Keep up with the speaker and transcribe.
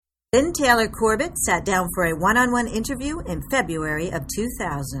Lynn Taylor Corbett sat down for a one-on-one interview in February of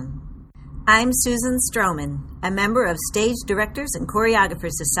 2000. I'm Susan Stroman, a member of Stage Directors and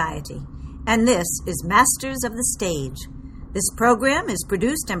Choreographers Society, and this is Masters of the Stage. This program is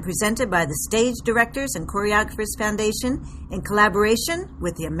produced and presented by the Stage Directors and Choreographers Foundation in collaboration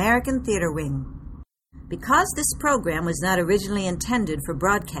with the American Theater Wing. Because this program was not originally intended for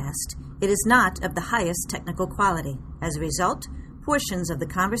broadcast, it is not of the highest technical quality. As a result, portions of the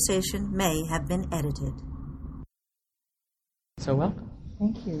conversation may have been edited. So welcome.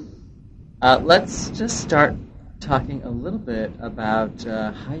 Thank you. Let's just start talking a little bit about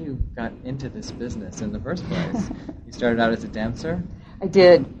how you got into this business in the first place. You started out as a dancer? I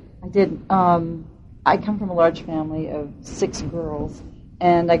did. I come from a large family of 6 girls,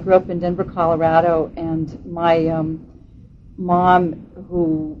 and I grew up in Denver, Colorado, and my mom,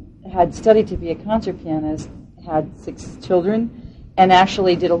 who had studied to be a concert pianist, had 6 children, and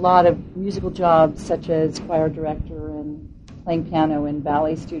actually did a lot of musical jobs such as choir director and playing piano in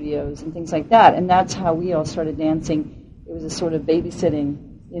ballet studios and things like that. And that's how we all started dancing. It was a sort of babysitting,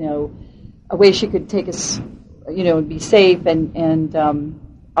 a way she could take us, and be safe and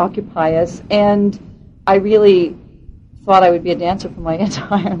occupy us. And I really thought I would be a dancer for my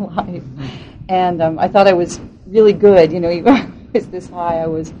entire life. And I thought I was really good. Even when I was this high,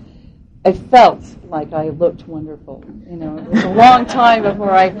 I felt like I looked wonderful. It was a long time before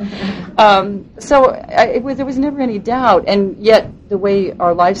there was never any doubt. And yet, the way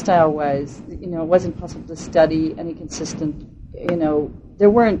our lifestyle was, it wasn't possible to study any consistent. There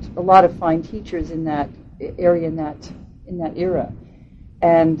weren't a lot of fine teachers in that area in that era.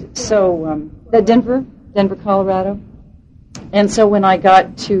 And so, Denver, Colorado. And so when I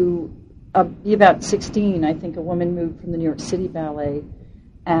got to be about 16, I think a woman moved from the New York City Ballet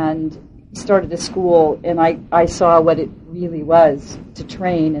and started a school, and I saw what it really was to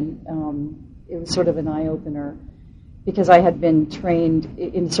train, and it was sort of an eye-opener because I had been trained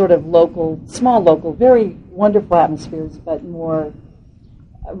in sort of small local, very wonderful atmospheres, but more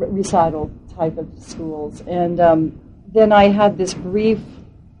recital type of schools. And then I had this brief,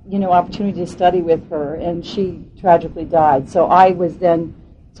 opportunity to study with her, and she tragically died. So I was then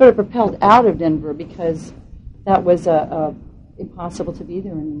sort of propelled out of Denver because that was impossible to be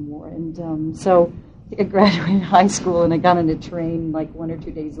there anymore. And so I think I graduated high school and I got on a train like 1 or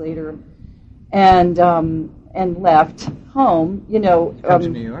 2 days later and left home, Come to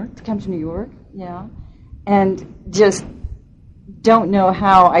New York? To come to New York, yeah. And just don't know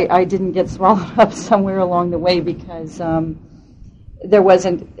how I didn't get swallowed up somewhere along the way because there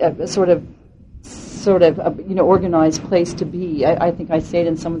wasn't a sort of organized place to be. I think I stayed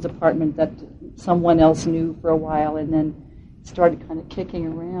in someone's apartment that someone else knew for a while and then started kind of kicking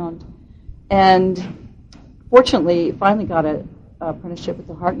around. And fortunately, finally got an apprenticeship at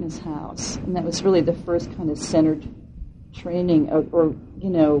the Harkness House. And that was really the first kind of centered training or a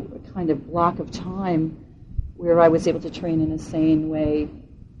kind of block of time where I was able to train in a sane way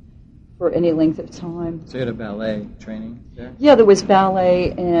for any length of time. So you had a ballet training there? Yeah, there was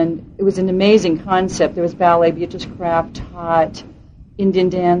ballet, and it was an amazing concept. There was ballet. Beatrice Kraft taught Indian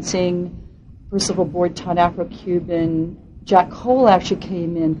dancing. Percival Board taught Afro-Cuban. Jack Cole actually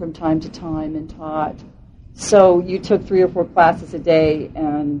came in from time to time and taught. So you took 3 or 4 classes a day,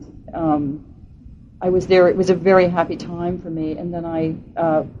 and I was there. It was a very happy time for me. And then I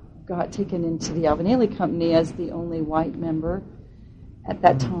got taken into the Alvin Ailey Company as the only white member at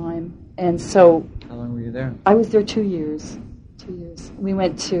that time. And so... How long were you there? I was there 2 years. 2 years. We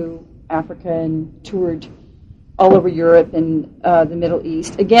went to Africa and toured all over Europe and the Middle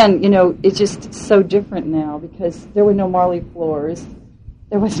East. Again, it's just so different now because there were no Marley floors.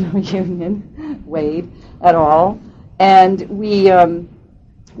 There was no Union Wade at all. And we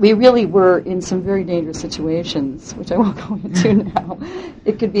really were in some very dangerous situations, which I won't go into now.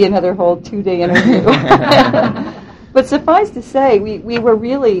 It could be another whole 2-day interview. But suffice to say, we were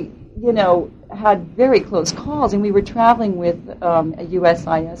really, had very close calls, and we were traveling with a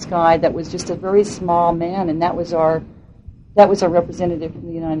USIS guy that was just a very small man, and that was our representative from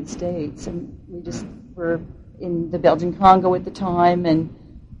the United States, and we just were in the Belgian Congo at the time, and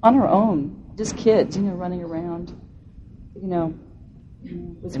on our own, just kids, running around,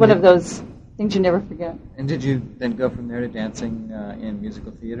 it's one of those things you never forget. And did you then go from there to dancing in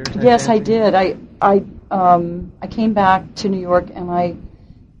musical theater? Yes, I did. I came back to New York, and I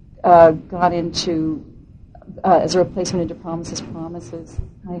got into, as a replacement into Promises, Promises.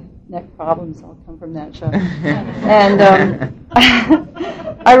 My neck problems all come from that show. And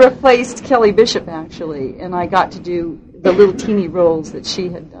I replaced Kelly Bishop, actually, and I got to do the little teeny roles that she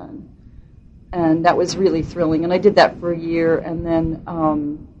had done. And that was really thrilling. And I did that for a year, and then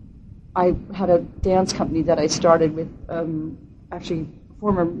I had a dance company that I started with actually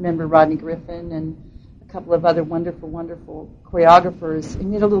former member Rodney Griffin and a couple of other wonderful, wonderful choreographers. And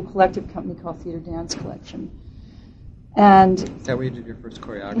we had a little collective company called Theater Dance Collection. And is that where you did your first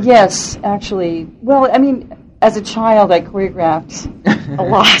choreography? Yes, actually. Well, I mean, as a child, I choreographed a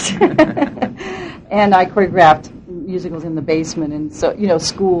lot. And I choreographed musicals in the basement and so,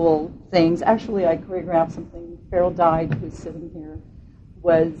 school things. Actually, I choreographed something. Farrell Dyed, who's sitting here,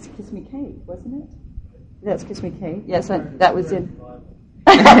 was Kiss Me Kate, wasn't it? That's Kiss Me Kate. Yes, that was in.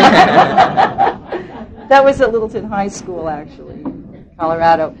 That was at Littleton High School, actually,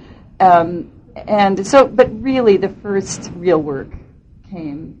 Colorado. And so, but really, the first real work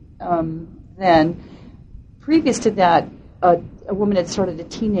came then. Previous to that, a woman had started a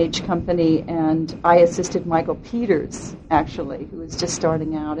teenage company, and I assisted Michael Peters, actually, who was just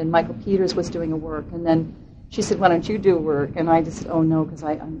starting out. And Michael Peters was doing a work, and then she said, "Why don't you do work?" And I just said, "Oh no, because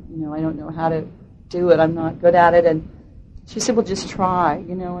I don't know how to do it. I'm not good at it." And she said, "Well, just try,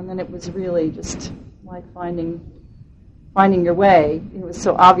 And then it was really just like finding your way. It was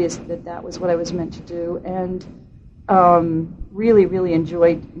so obvious that was what I was meant to do, and really, really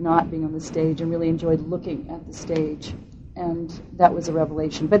enjoyed not being on the stage, and really enjoyed looking at the stage, and that was a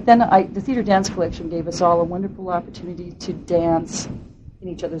revelation. But then the Theater Dance Collection gave us all a wonderful opportunity to dance in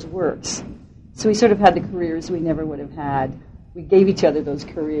each other's works. So we sort of had the careers we never would have had. We gave each other those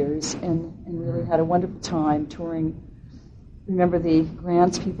careers and really had a wonderful time touring. Remember the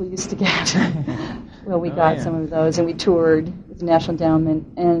grants people used to get? Well, we got some of those, and we toured with the National Endowment,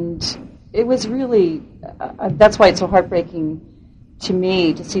 and it was really, that's why it's so heartbreaking to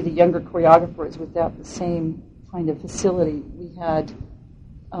me to see the younger choreographers without the same kind of facility we had.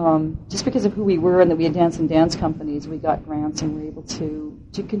 Just because of who we were and that we had dance and dance companies, we got grants and were able to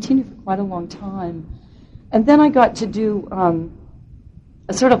continue for quite a long time. And then I got to do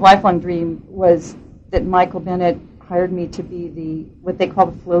a sort of lifelong dream was that Michael Bennett hired me to be what they call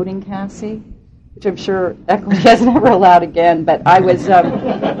the floating Cassie, which I'm sure Eckley has never allowed again, but I was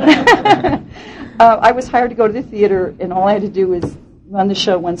I was hired to go to the theater, and all I had to do was run the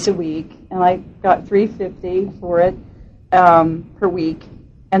show once a week, and I got $350 for it per week.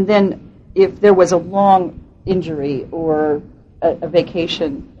 And then if there was a long injury or a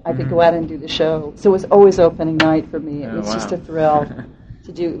vacation, I could go out and do the show. So it was always opening night for me. It was just a thrill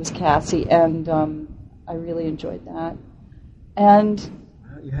to do. It was Cassie, and I really enjoyed that. And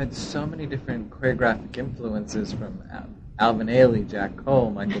you had so many different choreographic influences from Alvin Ailey, Jack Cole,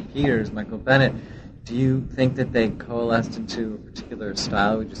 Michael Peters, Michael Bennett. Do you think that they coalesced into a particular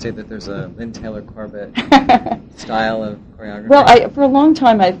style? Would you say that there's a Lynn Taylor Corbett style of choreography? Well, for a long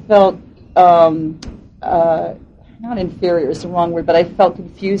time I felt, not inferior is the wrong word, but I felt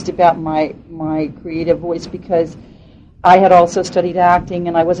confused about my creative voice because I had also studied acting,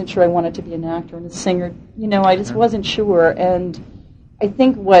 and I wasn't sure I wanted to be an actor and a singer. I just wasn't sure. And I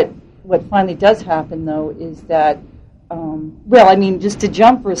think what finally does happen, though, is that, just to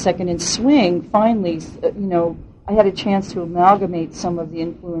jump for a second and swing, finally, I had a chance to amalgamate some of the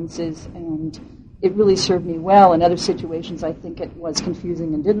influences, and it really served me well. In other situations, I think it was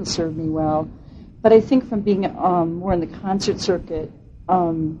confusing and didn't serve me well. But I think from being more in the concert circuit,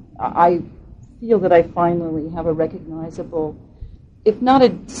 I feel that I finally have a recognizable, if not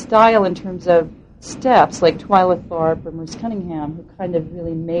a style in terms of steps, like Twyla Tharp or Merce Cunningham, who kind of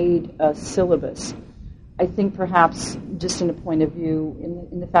really made a syllabus. I think perhaps just in a point of view,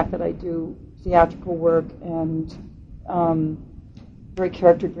 in the fact that I do theatrical work and very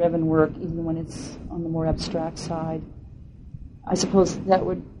character-driven work, even when it's on the more abstract side. I suppose that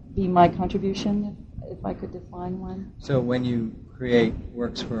would be my contribution, if I could define one. So when you create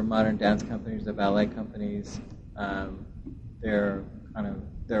works for modern dance companies or ballet companies, they're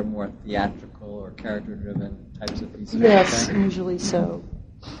more theatrical or character-driven types of pieces? Yes, usually so.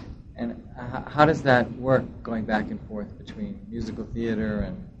 And how does that work, going back and forth between musical theater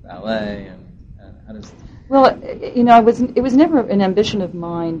and ballet, and how does? Well, it was never an ambition of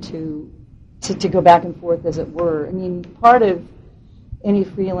mine to go back and forth, as it were. I mean, part of any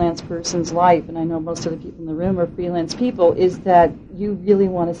freelance person's life, and I know most of the people in the room are freelance people, is that you really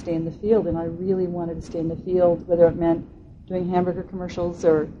want to stay in the field, and I really wanted to stay in the field, whether it meant doing hamburger commercials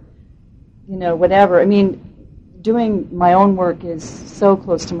or, whatever. I mean, doing my own work is so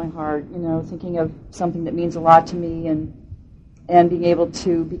close to my heart, thinking of something that means a lot to me and being able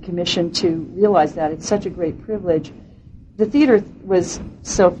to be commissioned to realize that. It's such a great privilege. The theater was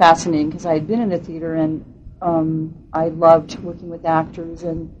so fascinating because I had been in the theater, and I loved working with actors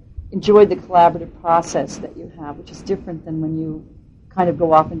and enjoyed the collaborative process that you have, which is different than when you kind of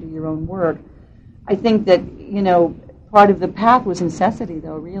go off and do your own work. I think that, part of the path was necessity,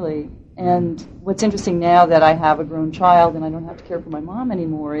 though, really. And what's interesting now that I have a grown child and I don't have to care for my mom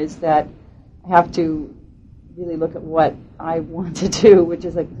anymore is that I have to really look at what I want to do, which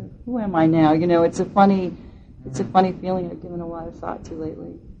is like, who am I now? You know, it's a funny feeling I've given a lot of thought to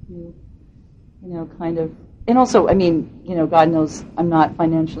lately. You know, kind of. And also, I mean, you know, God knows I'm not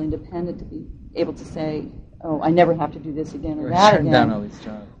financially independent to be able to say, oh, I never have to do this again or that again. Down all these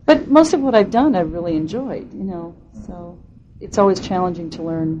jobs. But most of what I've done, I've really enjoyed, you know. So it's always challenging to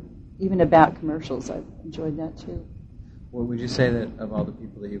learn, even about commercials. I've enjoyed that too. Well, would you say that of all the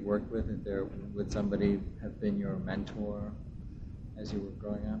people that you've worked with, would somebody have been your mentor as you were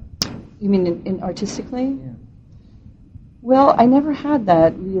growing up? You mean in artistically? Yeah. Well, I never had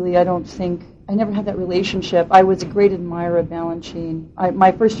that, really. I don't think. I never had that relationship. I was a great admirer of Balanchine.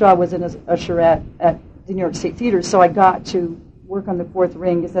 My first job was in a usherette at the New York State Theater, so I got to work on the fourth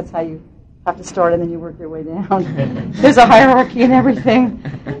ring, because that's how you have to start, and then you work your way down. There's a hierarchy and everything.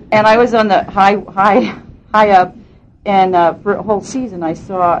 And I was on the high up, and for a whole season I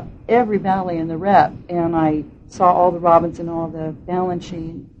saw every ballet in the rep, and I saw all the Robinson, all the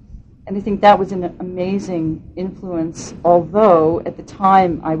Balanchine. And I think that was an amazing influence, although at the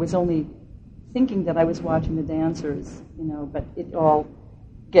time I was only thinking that I was watching the dancers, you know, but it all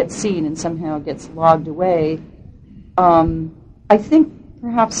gets seen and somehow gets logged away. I think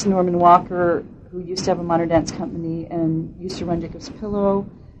perhaps Norman Walker, who used to have a modern dance company and used to run Jacob's Pillow,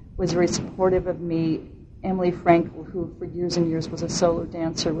 was very supportive of me. Emily Frankel, who for years and years was a solo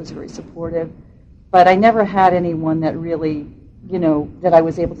dancer, was very supportive. But I never had anyone that really, you know, that I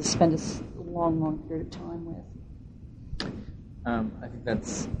was able to spend a long, long period of time with. I think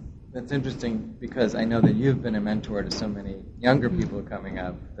that's interesting, because I know that you've been a mentor to so many younger people coming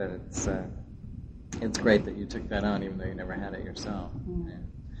up, that it's great that you took that on, even though you never had it yourself.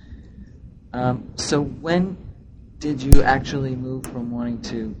 Mm. So when did you actually move from wanting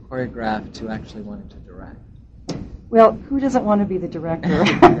to choreograph to actually wanting to direct? Well, who doesn't want to be the director?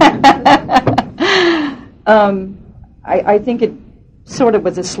 I think it sort of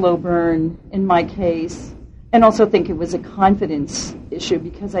was a slow burn in my case, and also think it was a confidence issue,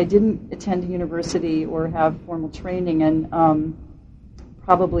 because I didn't attend a university or have formal training, and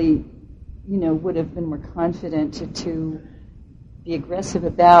probably, you know, would have been more confident to be aggressive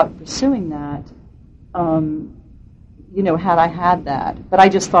about pursuing that, you know, had I had that. But I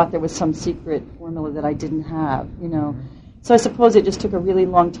just thought there was some secret formula that I didn't have, you know. So I suppose it just took a really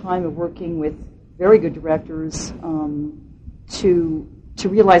long time of working with very good directors to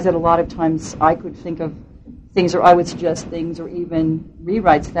realize that a lot of times I could think of things, or I would suggest things, or even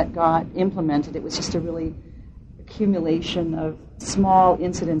rewrites that got implemented. It was just a really accumulation of small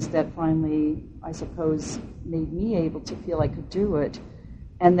incidents that finally, I suppose, made me able to feel I could do it.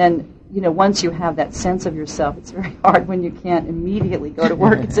 And then, you know, once you have that sense of yourself, it's very hard when you can't immediately go to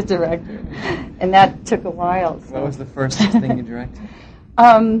work as a director. And that took a while. So. What was the first thing you directed?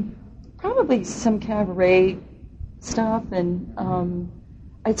 Probably some cabaret stuff, and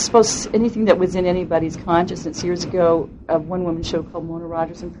I suppose anything that was in anybody's consciousness. Years ago, a one-woman show called Mona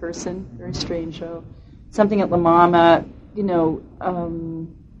Rogers in Person, very strange show. Something at La Mama, you know,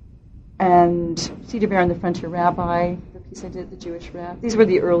 and Cedar Bear and the Frontier Rabbi, the piece I did, the Jewish rap. These were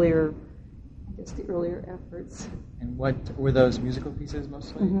the earlier, I guess, the earlier efforts. And what were those musical pieces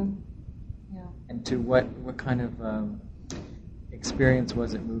mostly? Mm-hmm. Yeah. And to what kind of experience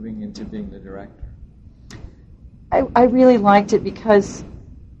was it moving into being the director? I really liked it because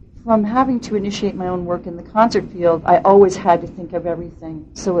from having to initiate my own work in the concert field, I always had to think of everything.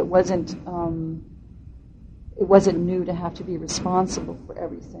 So it wasn't new to have to be responsible for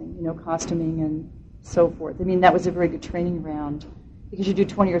everything, you know, costuming and so forth. I mean, that was a very good training ground, because you do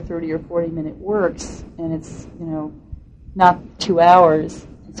 20 or 30 or 40-minute works, and it's, you know, not 2 hours.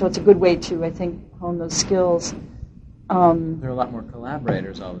 So it's a good way to, I think, hone those skills. There are a lot more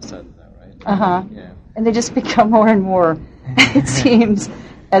collaborators all of a sudden, though, right? Uh-huh. Yeah. And they just become more and more, it seems,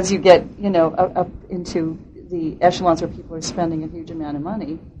 as you get, you know, up into the echelons where people are spending a huge amount of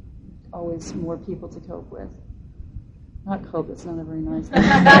money. Always more people to cope with. Not cope, it's not a very nice thing.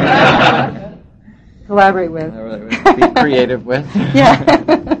 Collaborate with. Be creative with. Yeah.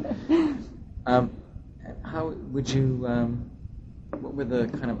 How would you, what were the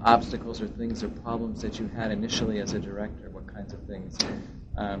kind of obstacles or things or problems that you had initially as a director? What kinds of things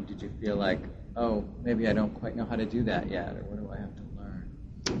did you feel like, oh, maybe I don't quite know how to do that yet, or what do I have to learn?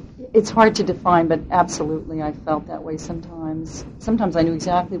 It's hard to define, but absolutely I felt that way sometimes. Sometimes I knew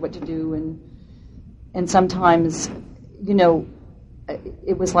exactly what to do, and sometimes, you know,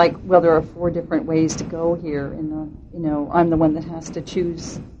 it was like, well, there are 4 different ways to go here, and you know, I'm the one that has to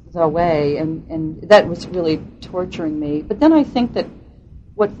choose the way, and that was really torturing me. But then I think that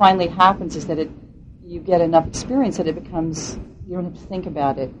what finally happens is that you get enough experience that it becomes, you don't have to think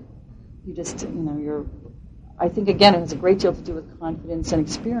about it. You just, I think, again, it has a great deal to do with confidence and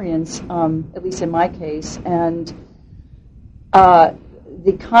experience, at least in my case. And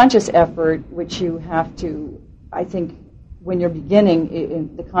the conscious effort, which you have to, I think, when you're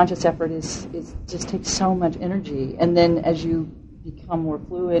beginning, the conscious effort is just takes so much energy. And then as you become more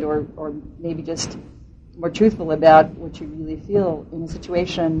fluid or maybe just more truthful about what you really feel in a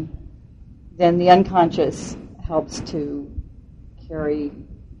situation, then the unconscious helps to carry,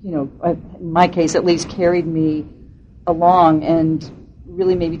 in my case at least, carried me along and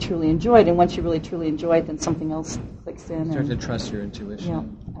really maybe truly enjoyed. And once you really truly enjoy it, then something else clicks in. You start to trust your intuition.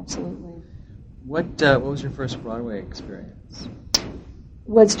 Yeah, absolutely. What was your first Broadway experience?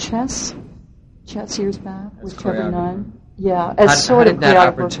 Was Chess years back with Trevor Nunn. Yeah, how did that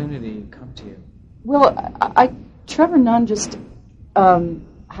opportunity come to you? Well, Trevor Nunn just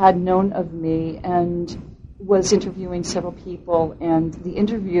had known of me and was interviewing several people, and the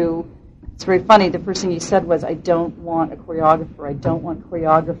interview, it's very funny, the first thing he said was, I don't want a choreographer, I don't want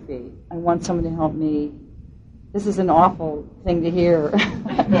choreography, I want someone to help me. This is an awful thing to hear,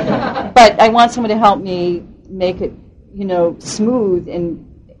 but I want someone to help me make it, smooth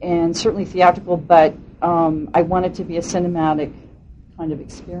and certainly theatrical, but I want it to be a cinematic kind of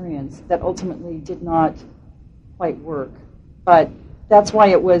experience that ultimately did not quite work. But that's why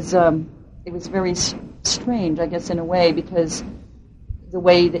it was very strange, I guess, in a way, because the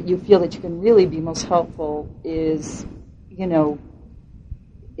way that you feel that you can really be most helpful is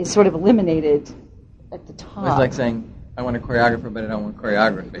sort of eliminated at the top. It's like saying, I want a choreographer, but I don't want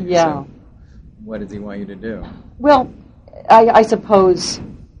choreography. Yeah. So what does he want you to do? Well, I suppose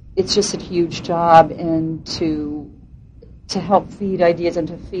it's just a huge job, and to help feed ideas and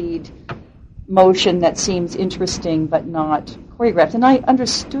to feed motion that seems interesting but not choreographed. And I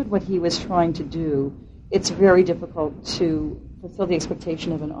understood what he was trying to do. It's very difficult to fulfill the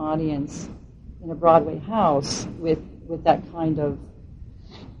expectation of an audience in a Broadway house with that kind of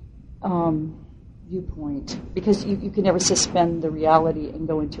viewpoint, because you can never suspend the reality and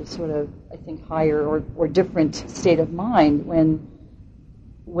go into a sort of, I think, higher or different state of mind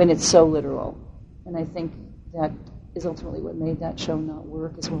when it's so literal. And I think that is ultimately what made that show not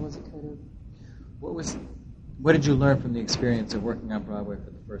work as well as it could have. What did you learn from the experience of working on Broadway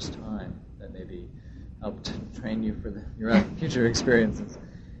for the first time that maybe helped train you for your future experiences?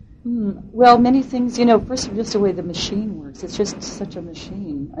 Well, many things. First, just the way the machine works. It's just such a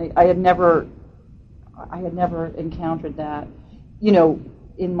machine. I had never encountered that.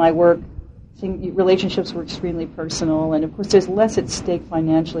 In my work, relationships were extremely personal, and of course, there's less at stake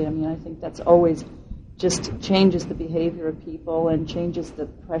financially. I think that's always just changes the behavior of people and changes the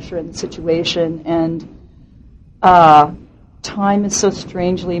pressure in the situation. And time is so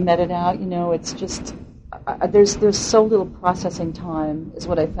strangely meted out. It's just there's so little processing time is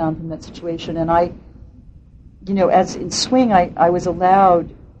what I found from that situation. And as in Swing, I was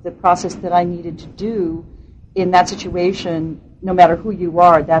allowed the process that I needed to do in that situation. No matter who you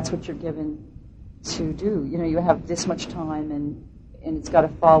are, that's what you're given to do. You have this much time, and it's got to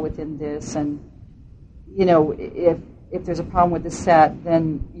fall within this. And if there's a problem with the set,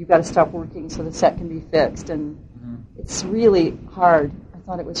 then you've got to stop working so the set can be fixed. And it's really hard. I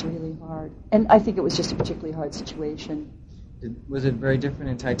thought it was really hard. And I think it was just a particularly hard situation. Was it very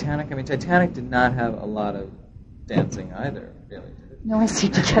different in Titanic? Titanic did not have a lot of dancing either, really, did it? No, I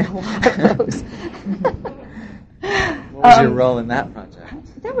seem to get a lot of those. What was your role in that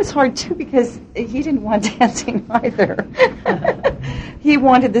project? That was hard, too, because he didn't want dancing either. He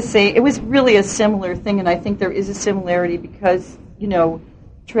wanted the same. It was really a similar thing, and I think there is a similarity because,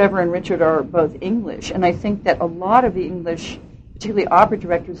 Trevor and Richard are both English, and I think that a lot of the English, particularly opera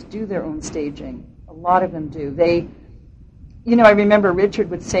directors, do their own staging. A lot of them do. I remember Richard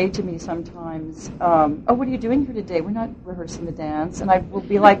would say to me sometimes, what are you doing here today? We're not rehearsing the dance. And I will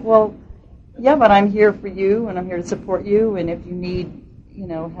be like, well, yeah, but I'm here for you, and I'm here to support you, and if you need,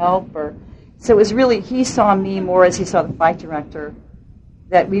 help. So it was really, he saw me more as he saw the fight director,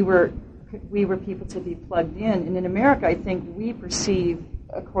 that we were people to be plugged in. And in America, I think we perceive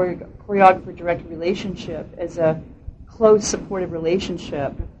a choreographer-director relationship as a close, supportive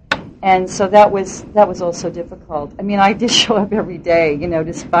relationship. And so that was also difficult. I did show up every day,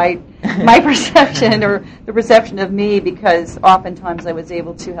 despite my perception or the perception of me, because oftentimes I was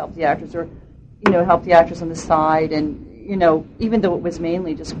able to help the actors or, help the actors on the side. And, even though it was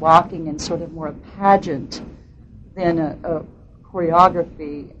mainly just walking and sort of more a pageant than a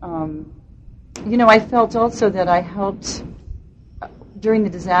choreography, I felt also that I helped during the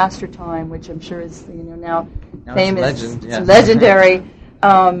disaster time, which I'm sure is now famous, it's legend, legendary.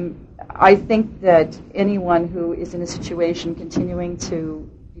 I think that anyone who is in a situation continuing to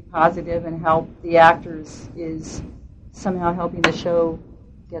be positive and help the actors is somehow helping the show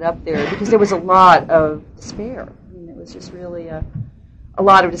get up there, because there was a lot of despair. I mean, it was just really a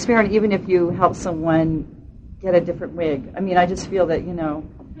lot of despair. And even if you help someone get a different wig, I mean, I just feel that,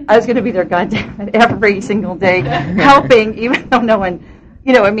 I was going to be there goddamn every single day helping, even though no one,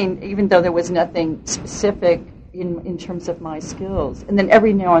 even though there was nothing specific in terms of my skills. And then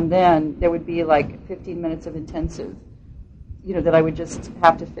every now and then there would be like 15 minutes of intensive, that I would just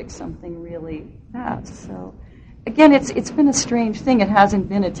have to fix something really fast. So again, it's been a strange thing. It hasn't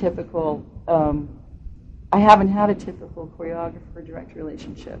been a typical, I haven't had a typical choreographer-director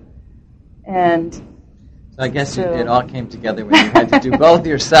relationship. And so I guess it all came together when you had to do both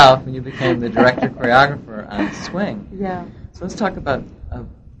yourself and you became the director-choreographer on Swing. Yeah. So let's talk about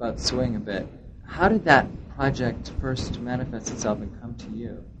Swing a bit. How did that project first manifest itself and come to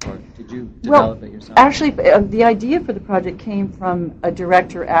you? Or did you develop it yourself? Actually, the idea for the project came from a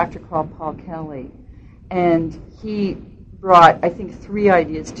director-actor called Paul Kelly. And he brought, I think, 3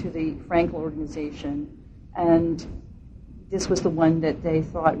 ideas to the Frankel organization. And this was the one that they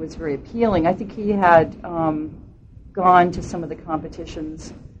thought was very appealing. I think he had gone to some of the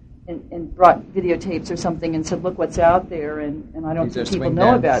competitions and brought videotapes or something and said, look what's out there, and I don't think people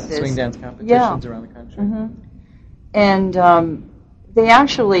know about this. Swing dance competitions around the country. Mm-hmm. And they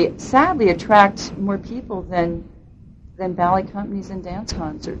actually, sadly, attract more people than ballet companies and dance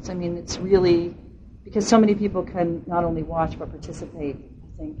concerts. I mean, it's really, because so many people can not only watch but participate,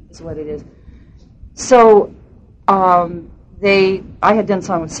 I think, is what it is. So I had done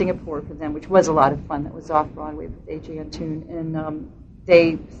Song of Singapore for them, which was a lot of fun. That was off-Broadway with A.J. Antoon. And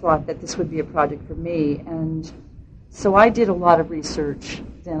they thought that this would be a project for me. And so I did a lot of research.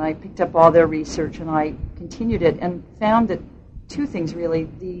 Then I picked up all their research, and I continued it and found that 2 things, really.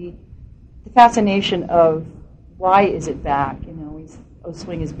 The fascination of why is it back?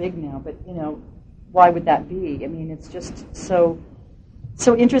 Swing is big now, but, why would that be? I mean, it's just so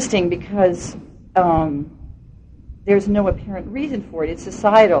interesting because there's no apparent reason for it. It's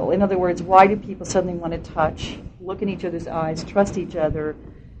societal. In other words, why do people suddenly want to touch, look in each other's eyes, trust each other?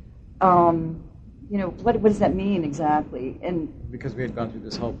 What does that mean exactly? And because we had gone through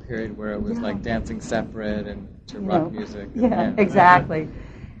this whole period where it was like dancing separate and to rock music. Yeah, exactly.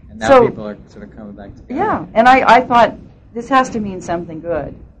 And now people are sort of coming back together. Yeah, and I thought this has to mean something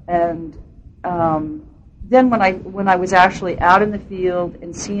good. And then when I was actually out in the field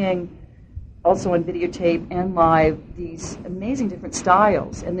and seeing, also on videotape and live, these amazing different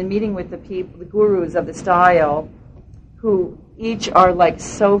styles, and then meeting with the people, the gurus of the style, who each are like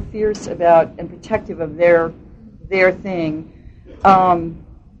so fierce about and protective of their thing.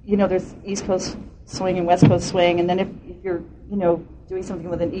 There's East Coast swing and West Coast swing, and then if you're doing something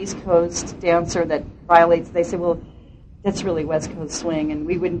with an East Coast dancer that violates, they say, well, that's really West Coast swing, and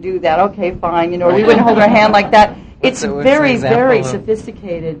we wouldn't do that. Okay, fine, we wouldn't hold our hand like that. It's very, very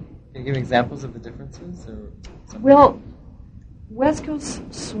sophisticated. Can you give examples of the differences? Well, West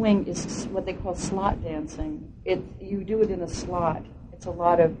Coast swing is what they call slot dancing. You do it in a slot. It's a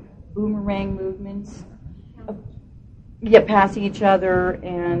lot of boomerang movements, passing each other,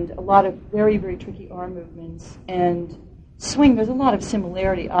 and a lot of very, very tricky arm movements. And swing, there's a lot of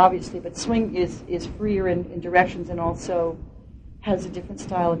similarity, obviously, but swing is freer in directions and also has a different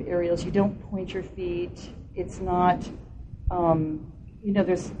style of aerials. You don't point your feet. It's not...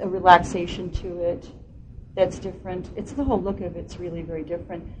 there's a relaxation to it that's different. It's the whole look of it's really very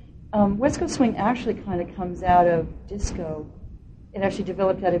different. West Coast swing actually kind of comes out of disco. It actually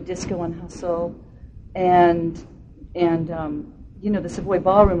developed out of disco and hustle, and the Savoy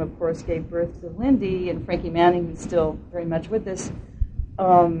Ballroom, of course, gave birth to Lindy, and Frankie Manning, who's still very much with us,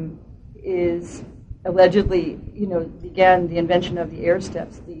 is allegedly, began the invention of the air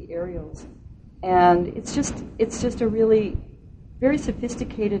steps, the aerials, and it's just a really very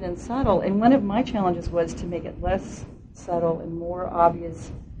sophisticated and subtle. And one of my challenges was to make it less subtle and more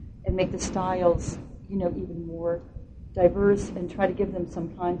obvious, and make the styles, even more diverse, and try to give them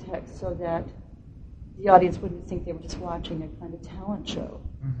some context so that the audience wouldn't think they were just watching a kind of talent show,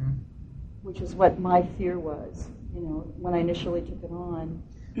 which is what my fear was, when I initially took it on.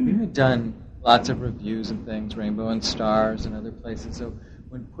 You had done lots of reviews and things, Rainbow and Stars and other places. So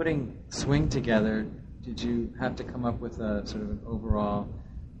when putting Swing together, did you have to come up with a sort of an overall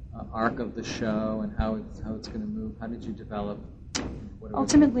arc of the show and how it's going to move? How did you develop?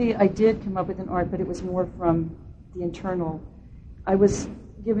 Ultimately, I did come up with an arc, but it was more from the internal. I was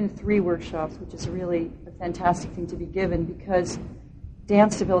given 3 workshops, which is really a fantastic thing to be given, because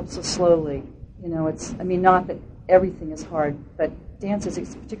dance develops so slowly. Not that everything is hard, but dance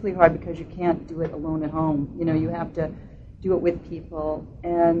is particularly hard because you can't do it alone at home. You have to do it with people.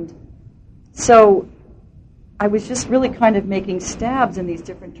 And so I was just really kind of making stabs in these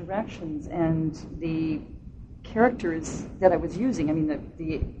different directions, and the characters that I was using,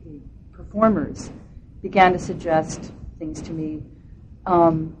 the performers, began to suggest things to me.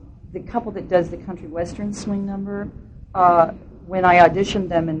 The couple that does the country western swing number, when I auditioned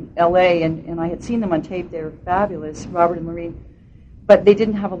them in L.A., and I had seen them on tape, they were fabulous, Robert and Lorene, but they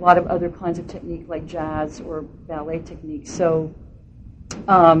didn't have a lot of other kinds of technique like jazz or ballet technique. So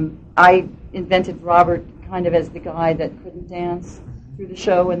I invented Robert kind of as the guy that couldn't dance through the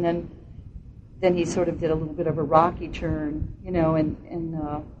show, and then he sort of did a little bit of a rocky turn,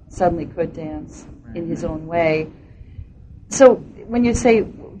 and suddenly could dance in his own way. So when you say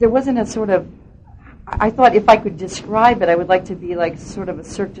there wasn't a sort of, I thought if I could describe it, I would like to be like sort of a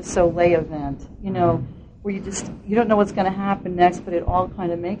Cirque du Soleil event, where you don't know what's going to happen next, but it all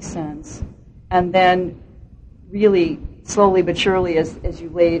kind of makes sense. And then really slowly but surely as you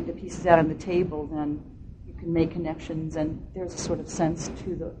lay the pieces out on the table, then you can make connections, and there's a sort of sense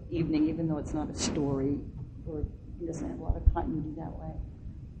to the evening, even though it's not a story, or it doesn't have a lot of continuity that way.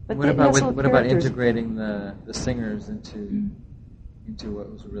 But what about integrating the singers into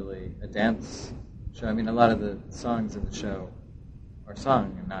what was really a dance show? A lot of the songs in the show are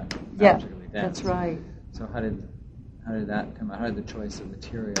sung and not particularly dance. That's right. So how did that come out? How did the choice of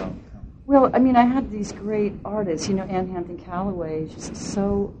material come? Well, I had these great artists. Anne Hampton Callaway is just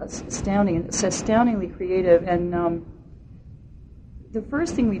so astounding and so astoundingly creative. And the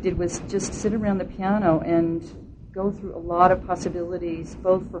first thing we did was just sit around the piano and go through a lot of possibilities,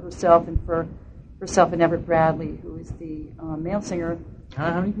 both for herself and Everett Bradley, who is the male singer.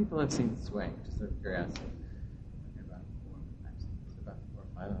 How many people have seen Swing? Just out of curiosity. About 4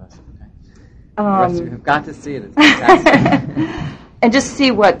 or 5 of us. Okay. The rest of you have got to see it. It's fantastic. And just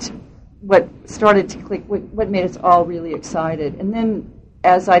see what started to click, what made us all really excited. And then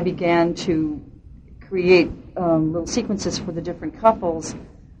as I began to create little sequences for the different couples,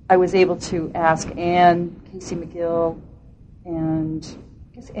 I was able to ask Anne, Casey McGill, and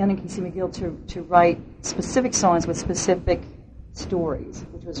Casey McGill to write specific songs with specific stories,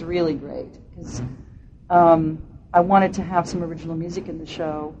 which was really great, because I wanted to have some original music in the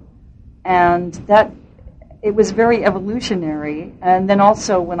show. And that, it was very evolutionary. And then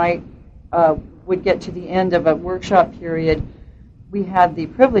also when I would get to the end of a workshop period, we had the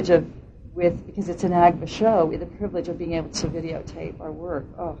privilege because it's an AGVA show, we had the privilege of being able to videotape our work.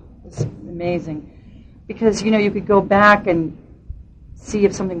 Oh, it was amazing. Because, you could go back and see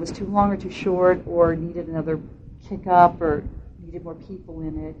if something was too long or too short, or needed another kick up, or needed more people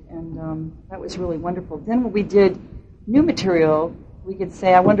in it. And that was really wonderful. Then when we did new material, we could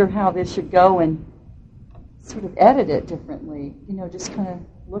say, I wonder how this should go, and sort of edit it differently, just kind of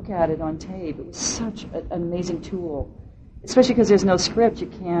look at it on tape. It was such an amazing tool, especially because there's no script. You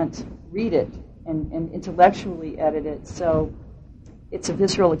can't read it and intellectually edit it. So it's a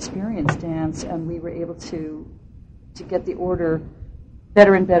visceral experience, dance, and we were able to get the order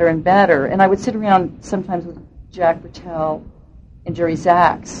better and better and better. And I would sit around sometimes with Jack Bertel and Jerry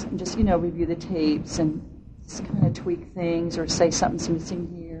Zaks and just, review the tapes and just kind of tweak things or say something's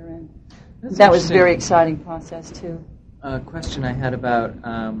missing here. And that was a very exciting process, too. A question I had about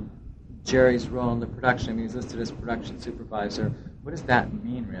Jerry's role in the production. He's listed as production supervisor. What does that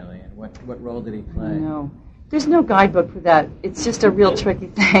mean, really, and what role did he play? No. There's no guidebook for that. It's just a real tricky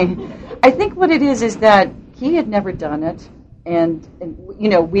thing. I think what it is that he had never done it, and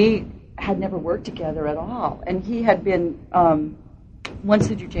we had never worked together at all. And he had been, once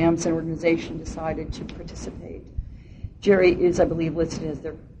the Drew Jamison organization decided to participate, Jerry is, I believe, listed as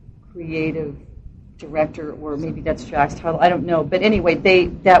their creative director, or maybe that's Jack's title, I don't know. But anyway,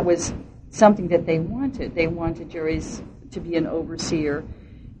 that was something that they wanted. They wanted Jerry's to be an overseer.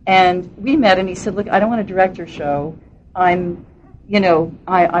 And we met, and he said, look, I don't want to direct your show. I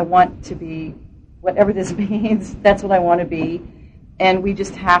want to be, whatever this means, that's what I want to be. And we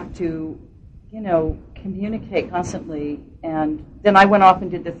just have to, communicate constantly. And then I went off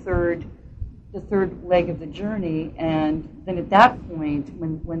and did the third leg of the journey. And then at that point,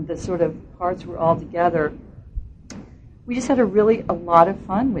 when the sort of parts were all together, we just had a lot of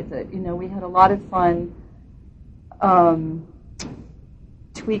fun with it. We had a lot of fun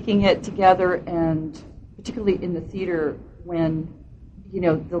tweaking it together, and particularly in the theater when, the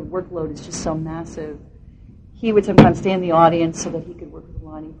workload is just so massive. He would sometimes stay in the audience so that he could work with a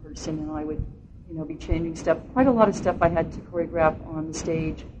lining person, and I would, be changing stuff. Quite a lot of stuff I had to choreograph on the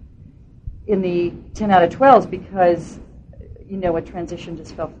stage in the 10 out of 12s because, a transition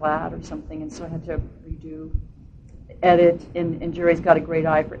just fell flat or something, and so I had to edit, and Jerry's got a great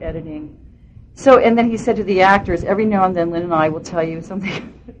eye for editing. So, and then he said to the actors, every now and then Lynn and I will tell you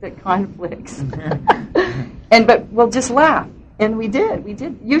something that conflicts. But we'll just laugh. And we did.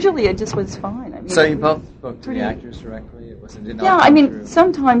 Usually it just was fine. I mean, so you both spoke to the actors directly? It did not yeah, come I mean, through.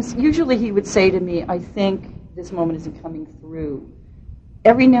 Sometimes, usually he would say to me, I think this moment isn't coming through.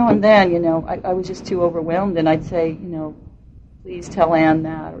 Every now and then, I was just too overwhelmed, and I'd say, please tell Anne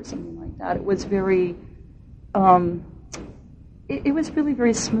that, or something like that. It was very, it was really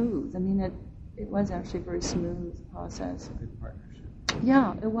very smooth. I mean, it was actually a very smooth process. Good partnership.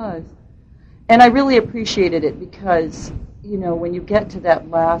 Yeah, it was. And I really appreciated it because, when you get to that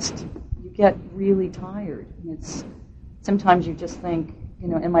last, you get really tired. And sometimes you just think,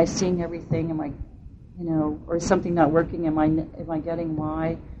 am I seeing everything? Am I, or is something not working? Am I getting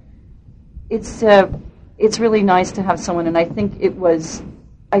why? It's really nice to have someone, and I think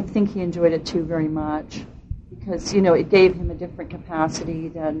he enjoyed it too very much because, it gave him a different capacity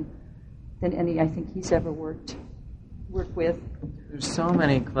than any I think he's ever worked with. There's so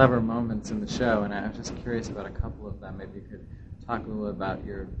many clever moments in the show, and I was just curious about a couple of them. Maybe you could talk a little about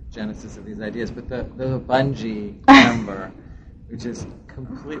your genesis of these ideas. But the bungee number, which is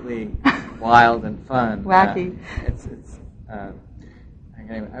completely wild and fun. Wacky. I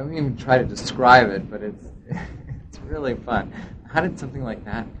won't even try to describe it, but it's really fun. How did something like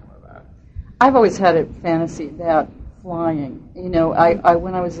that come about? I've always had a fantasy about flying. I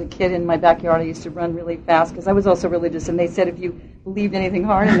when I was a kid in my backyard, I used to run really fast because I was also religious, and they said if you believed anything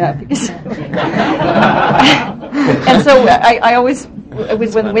hard enough, because and so I always,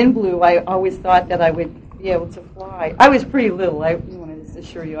 when the wind blew, I always thought that I would be able to fly. I was pretty little. I want to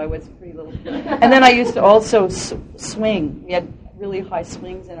assure you, I was pretty little. And then I used to also swing. We had really high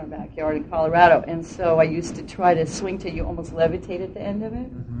swings in our backyard in Colorado, and so I used to try to swing till you almost levitate at the end of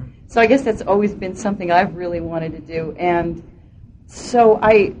it. Mm-hmm. So I guess that's always been something I've really wanted to do, and so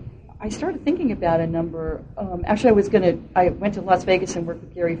I started thinking about a number. Actually, I went to Las Vegas and worked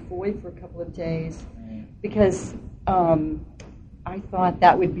with Gary Foy for a couple of days because I thought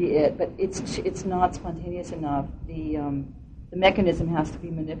that would be it, but it's not spontaneous enough. The mechanism has to be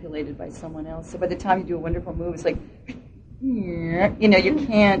manipulated by someone else. So by the time you do a wonderful move, it's like, you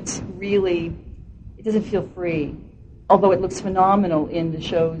can't really. It doesn't feel free. Although it looks phenomenal in the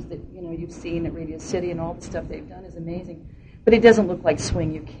shows that you've seen at Radio City, and all the stuff they've done is amazing, but it doesn't look like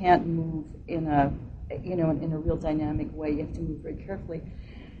swing. You can't move in a real dynamic way. You have to move very carefully.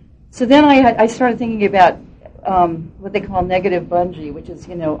 So then I started thinking about what they call negative bungee, which is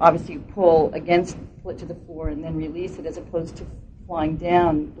obviously you pull it to the floor and then release it, as opposed to flying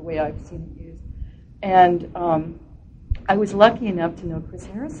down the way I've seen it used. And I was lucky enough to know Chris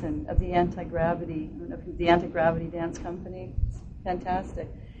Harrison of the Anti-Gravity, the Anti-Gravity Dance Company. It's fantastic.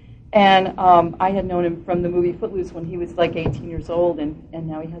 And I had known him from the movie Footloose when he was like 18 years old, and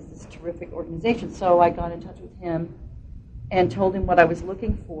now he has this terrific organization. So I got in touch with him and told him what I was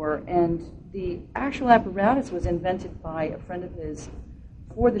looking for. And the actual apparatus was invented by a friend of his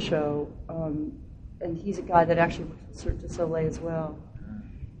for the show, and he's a guy that actually works with Cirque du Soleil as well.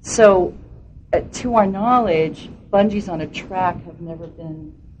 So to our knowledge, bungees on a track have never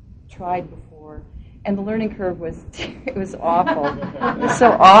been tried before, and the learning curve was awful. It was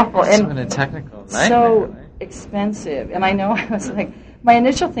so awful and a technical nightmare, so right? expensive. And I know I was like, my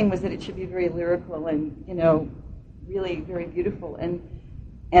initial thing was that it should be very lyrical and really very beautiful. And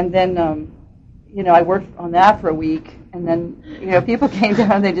then I worked on that for a week, and then people came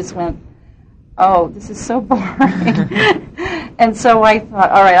down and they just went, oh, this is so boring. And so I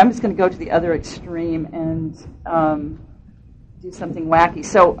thought, all right, I'm just going to go to the other extreme and do something wacky.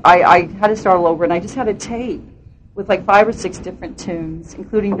 So I had to start all over, and I just had a tape with like 5 or 6 different tunes,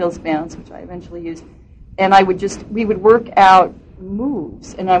 including Bill's Bounce, which I eventually used. And we would work out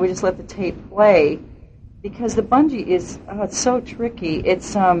moves, and I would just let the tape play, because the bungee is it's so tricky.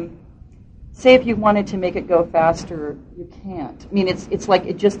 It's say if you wanted to make it go faster, you can't. I mean, it's like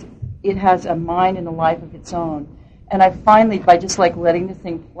it has a mind and a life of its own. And I finally, by just like letting the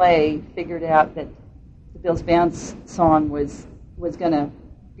thing play, figured out that the Bill's Bounce song was going to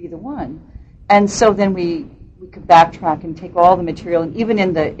be the one. And so then we could backtrack and take all the material. And even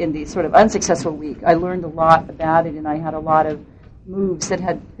in the sort of unsuccessful week, I learned a lot about it, and I had a lot of moves that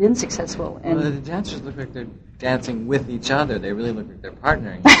had been successful. And the dancers look like they're dancing with each other. They really look like they're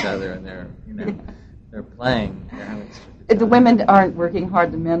partnering each other, and they're playing. They're having the women aren't working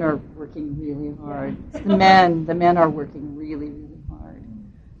hard. The men are working really hard. The men are working really, really hard.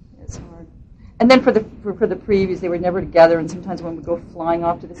 It's hard. And then for the previews, they were never together, and sometimes one would go flying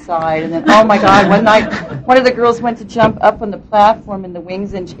off to the side. And then, oh my God, one night, one of the girls went to jump up on the platform in the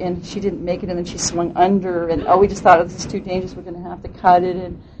wings, and she didn't make it, and then she swung under. And we just thought, this is too dangerous, we're going to have to cut it.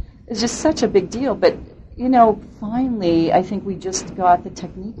 And it's just such a big deal. But, finally, I think we just got the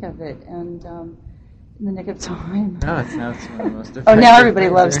technique of it, and in the nick of time. No, it's now it's one of the most effective. Oh, now everybody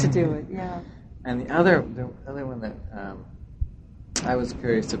loves to do it, yeah. And the other one that I was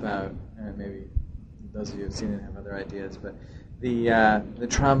curious about, and maybe those of you who've seen it have other ideas, but the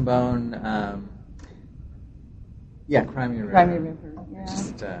trombone, Crimea River. Crimea River, yeah.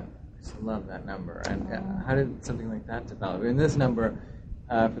 Just love that number. And how did something like that develop? In this number,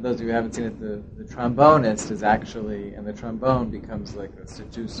 for those of you who haven't seen it, the trombonist is actually, and the trombone becomes like a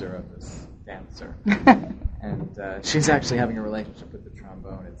seducer of this dancer. And she's actually having a relationship with the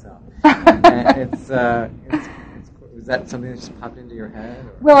trombone itself. And it's was that something that just popped into your head?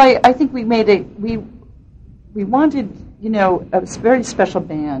 Or? Well, I think we made it. We wanted, a very special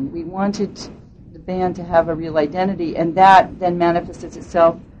band. We wanted the band to have a real identity, and that then manifested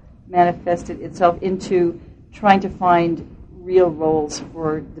itself into trying to find real roles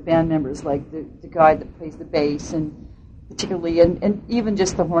for the band members, like the guy that plays the bass, and particularly, and even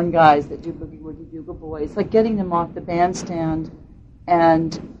just the horn guys that do Boogie Woogie Bugle Boys, like getting them off the bandstand,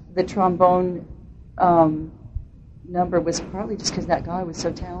 and the trombone number was partly just because that guy was so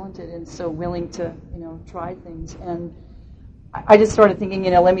talented and so willing to, try things. And I just started thinking,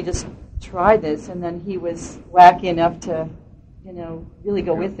 let me just try this. And then he was wacky enough to, really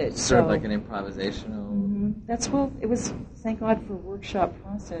go with it. Sort of like an improvisational. Mm-hmm. It was, thank God for a workshop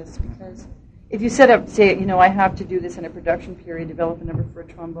process, because if you set up, say, I have to do this in a production period, develop a number for a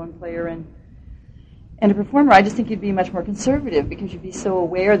trombone player and a performer, I just think you'd be much more conservative, because you'd be so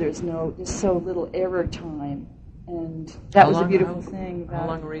aware there's so little error time. And that was a beautiful thing. How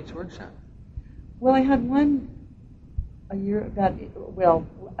long were each workshop? Well, I had one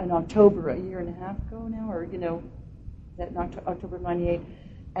in October, a year and a half ago now, or, that in October of 98,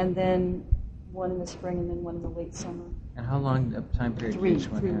 and then one in the spring, and then one in the late summer. And how long a time period did each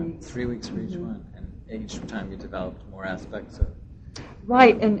one 3 have? weeks. 3 weeks for each one, and each time you developed more aspects of.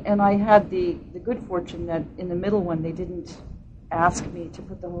 Right, and I had the good fortune that in the middle one they didn't ask me to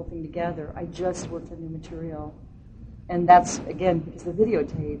put the whole thing together. I just worked on new material, and that's again because the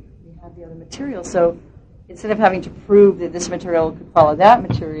videotape, we had the other material. So instead of having to prove that this material could follow that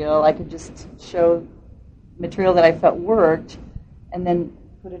material, I could just show material that I felt worked, and then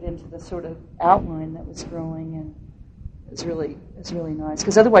put it into the sort of outline that was growing, and it's really nice,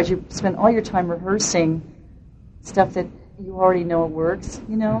 because otherwise you spend all your time rehearsing stuff that you already know it works,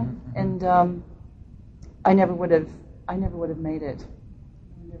 and I never would have made it.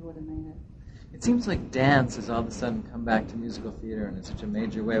 It seems like dance has all of a sudden come back to musical theater in such a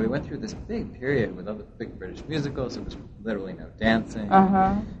major way. We went through this big period with other big British musicals. There was literally no dancing,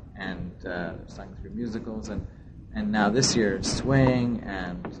 and sung through musicals, and now this year swing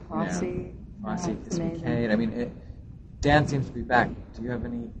and Fosse, Kiss Me Kate. I mean, dance seems to be back. Do you have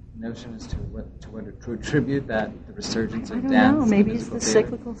any notion as to what to attribute the resurgence of dance? I don't know. Maybe it's the the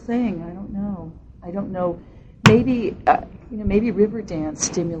cyclical thing. I don't know. Maybe maybe river dance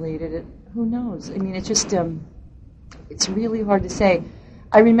stimulated it. Who knows? I mean, it's just it's really hard to say.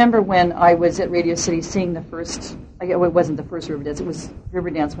 I remember when I was at Radio City seeing the first. It wasn't the first river dance. It was river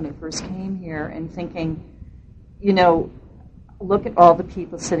dance when it first came here, and thinking, look at all the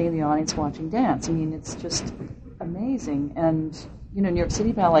people sitting in the audience watching dance. I mean, it's just amazing. And New York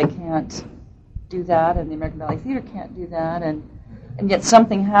City Ballet can't do that, and the American Ballet Theater can't do that, and yet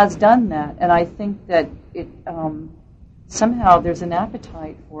something has done that. And I think that it somehow there's an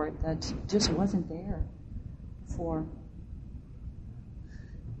appetite for it that just wasn't there before.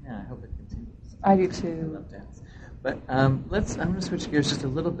 Yeah, I hope it continues. I do too. I love dance. But I'm going to switch gears just a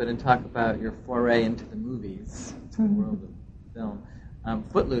little bit and talk about your foray into the movies, into the world of film.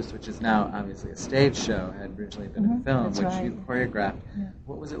 Footloose, which is now obviously a stage show, had originally been a film, which you choreographed. Yeah.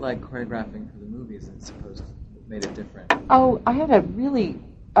 What was it like choreographing for the movies and what made it different? Oh,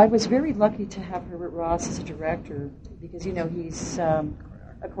 I was very lucky to have Herbert Ross as a director, because, he's a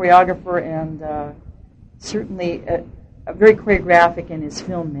choreographer and certainly very choreographic in his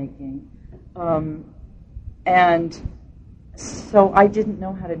filmmaking. And so I didn't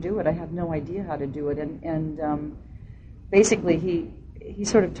know how to do it. I had no idea how to do it. And basically he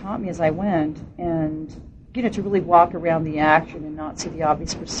sort of taught me as I went, and, to really walk around the action and not see the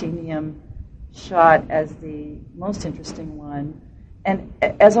obvious proscenium shot as the most interesting one. And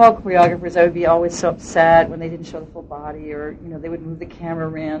as all choreographers, I would be always so upset when they didn't show the full body, or, they would move the camera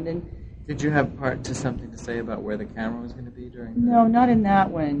around. And Did you have something to say about where the camera was going to be during? No, not in that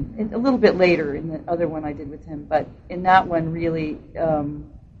one. A little bit later in the other one I did with him, but in that one, really,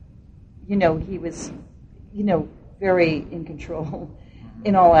 he was, very in control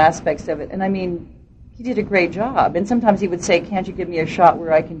in all aspects of it. And I mean, he did a great job. And sometimes he would say, "Can't you give me a shot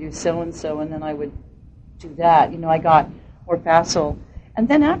where I can do so and so?" And then I would do that. I got more facile. And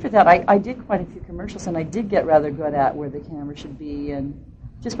then after that, I did quite a few commercials, and I did get rather good at where the camera should be, and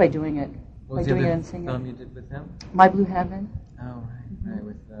just by doing it. What was the other film you did with him? My Blue Heaven. Oh, right, right,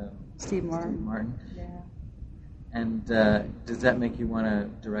 with Steve Martin. Yeah. And does that make you want to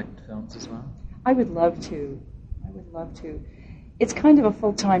direct films as well? I would love to. It's kind of a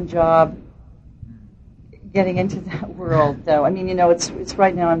full-time job getting into that world, though. I mean, it's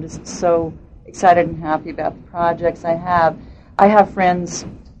right now I'm just so excited and happy about the projects I have. I have friends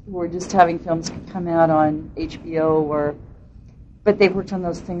who are just having films come out on HBO but they've worked on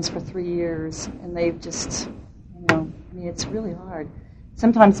those things for 3 years, and they've just, it's really hard.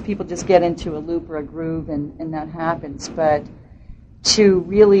 Sometimes people just get into a loop or a groove, and that happens. But to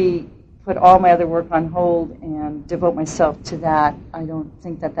really put all my other work on hold and devote myself to that, I don't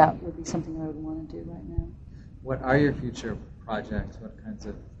think that would be something I would want to do right now. What are your future projects? What kinds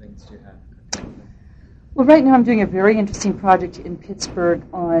of things do you have? Well, right now I'm doing a very interesting project in Pittsburgh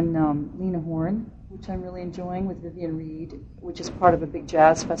on Lena Horne, which I'm really enjoying, with Vivian Reed, which is part of a big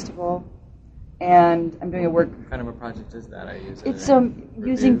jazz festival. And I'm doing What kind of a project is that? It's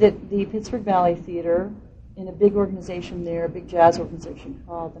using the Pittsburgh Valley Theater in a big organization there, a big jazz organization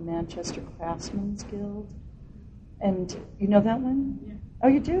called the Manchester Craftsmen's Guild. And you know that one? Yeah. Oh,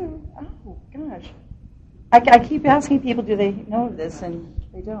 you do? Oh, gosh. I keep asking people, do they know this? And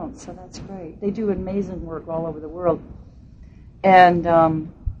they don't, so that's great. They do amazing work all over the world. And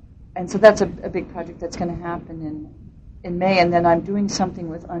so that's a big project that's going to happen in May. And then I'm doing something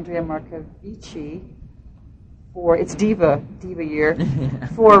with Andrea Marcovici it's Diva Year,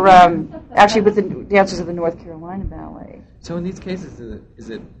 for actually with the dancers of the North Carolina Ballet. So in these cases, is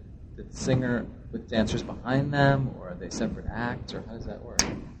it the singer with dancers behind them, or are they separate acts, or how does that work?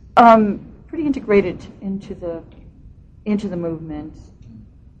 Pretty integrated into the movement.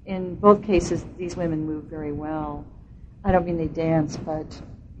 In both cases, these women move very well. I don't mean they dance, but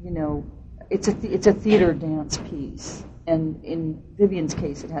it's a theater dance piece. And in Vivian's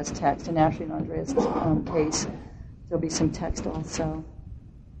case, it has text, and Ashley and Andrea's case, there'll be some text also.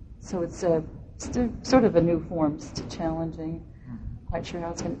 So it's sort of a new form, still challenging. Not quite sure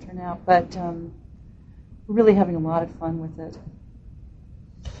how it's going to turn out, but we're really having a lot of fun with it.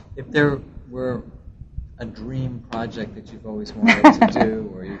 If there were a dream project that you've always wanted to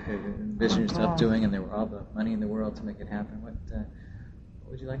do, or you could envision yourself doing, and there were all the money in the world to make it happen, what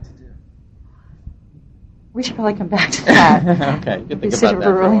would you like to do? We should probably come back to that. Okay, you can think about that for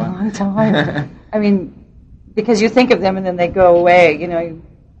a really long time. I mean, because you think of them and then they go away, Okay,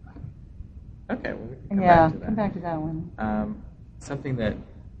 well, we can come back to that one. Something that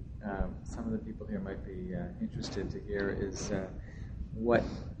some of the people here might be interested to hear is what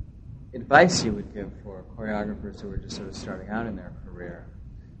advice you would give for choreographers who are just sort of starting out in their career,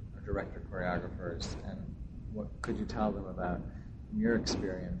 or director choreographers, and what could you tell them about, from your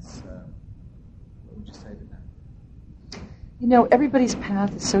experience, what would you say to them? Everybody's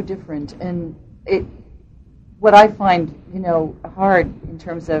path is so different, and what I find, hard in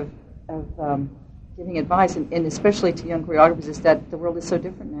terms of giving advice, and especially to young choreographers, is that the world is so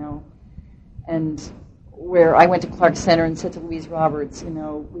different now. And where I went to Clark Center and said to Louise Roberts, we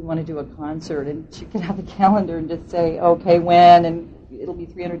want to do a concert, and she could have a calendar and just say, okay, when, and it'll be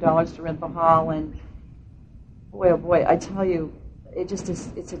 $300 to rent the hall, and boy, oh boy, I tell you, it just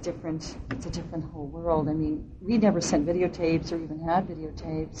is. It's a different whole world. I mean, we never sent videotapes or even had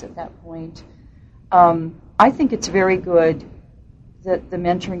videotapes at that point. I think it's very good. The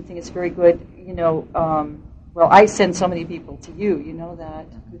mentoring thing is very good. Well, I send so many people to you. You know that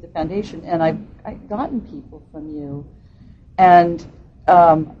through the foundation, and I've gotten people from you, and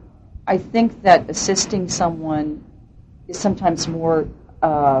I think that assisting someone is sometimes more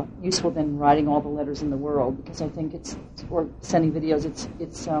useful than writing all the letters in the world, because I think or sending videos,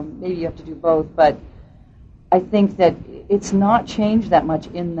 it's maybe you have to do both, but I think that it's not changed that much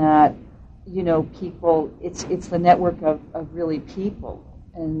in that, people, it's the network of really people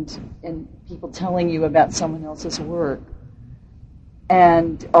and people telling you about someone else's work.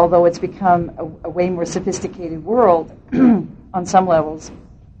 And although it's become a way more sophisticated world on some levels,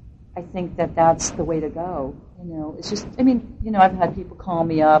 I think that that's the way to go. It's just, I've had people call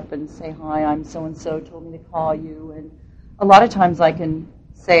me up and say, hi, I'm so-and-so, told me to call you. And a lot of times I can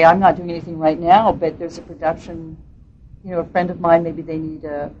say, I'm not doing anything right now, but there's a production, a friend of mine, maybe they need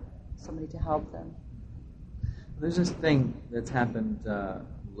somebody to help them. There's this thing that's happened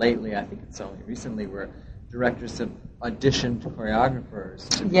lately, I think it's only recently, where directors have auditioned choreographers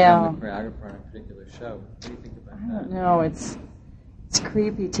to become the choreographer on a particular show. What do you think about that? I don't know. It's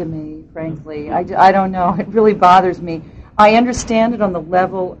creepy to me, frankly. I don't know. It really bothers me. I understand it on the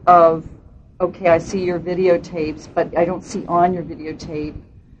level of, okay, I see your videotapes, but I don't see on your videotape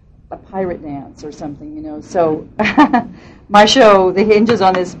a pirate dance or something, you know. So my show, the hinges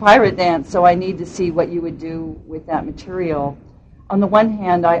on this pirate dance, so I need to see what you would do with that material. On the one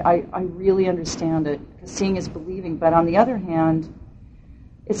hand, I really understand it, because seeing is believing, but on the other hand,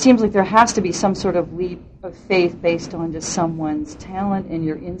 it seems like there has to be some sort of leap of faith based on just someone's talent and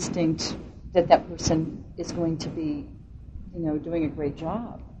your instinct that that person is going to be, you know, doing a great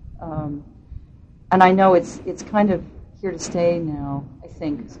job. And I know it's kind of here to stay now, I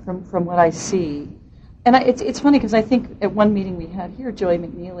think, from what I see. And it's funny because I think at one meeting we had here, Joey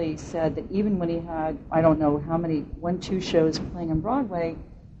McNeely said that even when he had, I don't know how many, 1-2 shows playing on Broadway,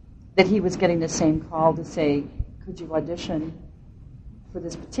 that he was getting the same call to say, could you audition for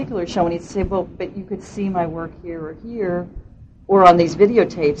this particular show? And he'd say, well, but you could see my work here or here, or on these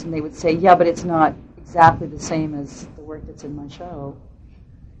videotapes, and they would say, yeah, but it's not exactly the same as the work that's in my show.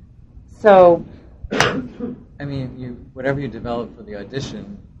 So, I mean, whatever you develop for the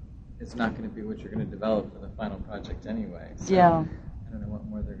audition, it's not going to be what you're going to develop for the final project anyway. So yeah. I don't know what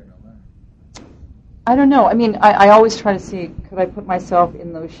more they're going to learn. I don't know. I mean, I always try to see, could I put myself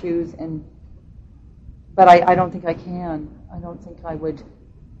in those shoes? But I don't think I can. I don't think I would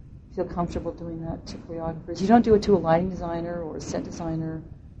feel comfortable doing that to choreographers. You don't do it to a lighting designer or a set designer.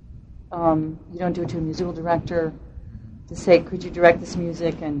 You don't do it to a musical director to say, could you direct this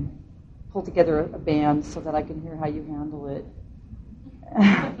music and pull together a band so that I can hear how you handle it.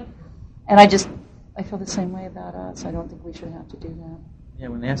 And I feel the same way about us. I don't think we should have to do that. Yeah,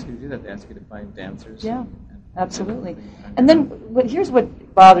 when they ask you to do that, they ask you to find dancers. Yeah, absolutely. And then here's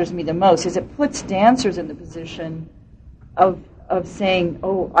what bothers me the most, is it puts dancers in the position of saying,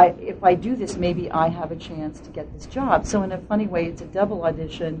 oh, if I do this, maybe I have a chance to get this job. So in a funny way, it's a double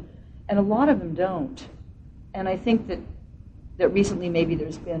audition, and a lot of them don't. And I think that recently maybe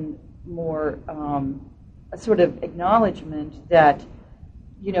there's been more a sort of acknowledgement that,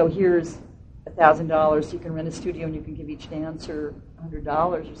 you know, here's $1,000, you can rent a studio and you can give each dancer $100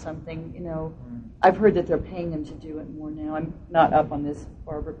 or something. You know, I've heard that they're paying them to do it more now. I'm not up on this.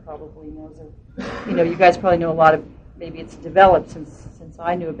 Barbara probably knows it. You know, you guys probably know a lot of. Maybe it's developed since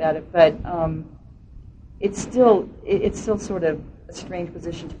I knew about it, but it's still sort of a strange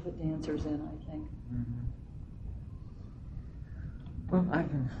position to put dancers in, I think. Mm-hmm. Well, I've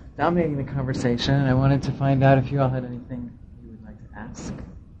been dominating the conversation, and I wanted to find out if you all had anything you would like to ask.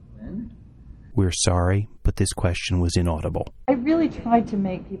 Lynn? We're sorry, but this question was inaudible. I really tried to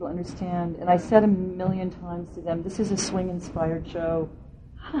make people understand, and I said 1,000,000 times to them, this is a swing-inspired show.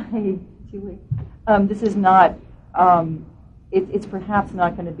 Hi, Julie. This is not, it's perhaps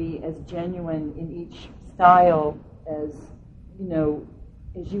not going to be as genuine in each style as, you know,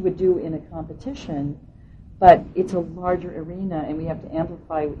 as you would do in a competition, but it's a larger arena, and we have to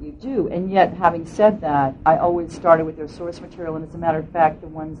amplify what you do. And yet, having said that, I always started with their source material, and as a matter of fact, the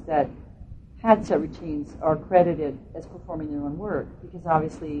ones that had set routines are credited as performing their own work, because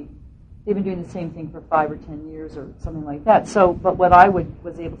obviously they've been doing the same thing for 5 or 10 years or something like that. So, but what I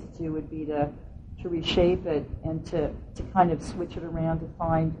was able to do would be to reshape it and to kind of switch it around to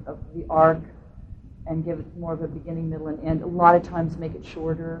find the arc and give it more of a beginning, middle, and end. A lot of times make it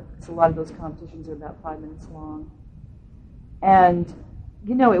shorter, because a lot of those competitions are about 5 minutes long. And,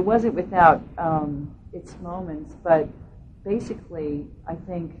 you know, it wasn't without its moments, but basically I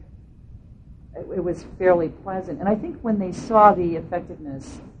think it was fairly pleasant. And I think when they saw the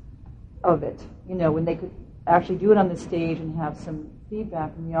effectiveness of it, you know, when they could actually do it on the stage and have some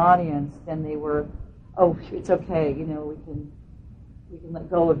feedback from the audience, then they were, oh, it's okay, you know, we can let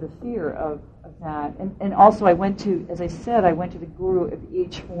go of the fear of that. And also I went to, as I said, I went to the guru of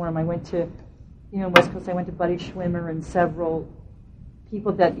each form. I went to, you know, West Coast, I went to Buddy Schwimmer and several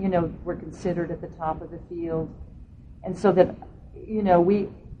people that, you know, were considered at the top of the field. And so that, you know, we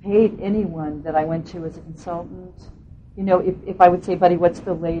paid anyone that I went to as a consultant. You know, if I would say, Buddy, what's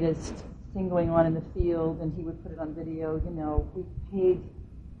the latest thing going on in the field, and he would put it on video, you know, we paid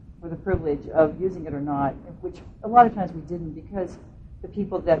for the privilege of using it or not, which a lot of times we didn't, because the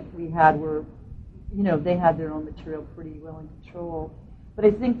people that we had were, you know, they had their own material pretty well in control. But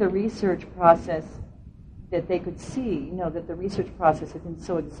I think the research process that they could see, you know, that the research process had been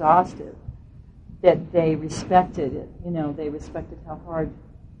so exhaustive that they respected it. You know, they respected how hard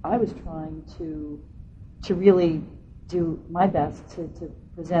I was trying to really do my best to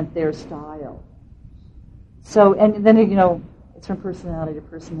present their style. So, and then, it's from personality to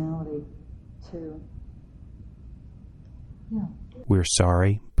personality, too. Yeah. We're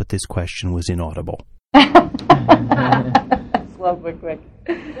sorry, but this question was inaudible. Slow but quick.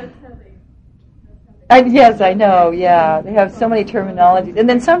 Yes, I know, yeah. They have so many terminologies. And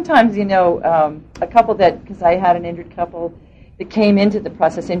then sometimes, a couple because I had an injured couple that came into the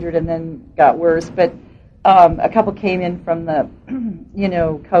process injured and then got worse, but a couple came in from the,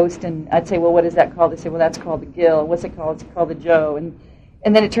 coast, and I'd say, well, what is that called? They say, well, that's called the Gill. What's it called? It's called the Joe.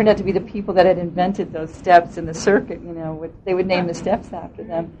 And then it turned out to be the people that had invented those steps in the circuit, they would name the steps after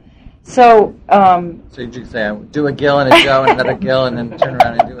them. So you just say, do a Gill and a Joe and another Gill and then turn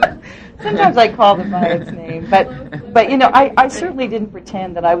around and do it. Sometimes I call them by its name. But I certainly didn't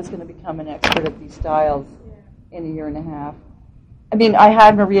pretend that I was going to become an expert at these styles in a year and a half. I mean, I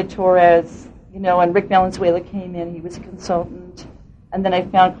had Maria Torres, and Rick Valenzuela came in. He was a consultant. And then I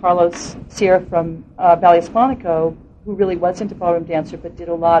found Carlos Sierra from Ballet Hispanico, who really wasn't a ballroom dancer but did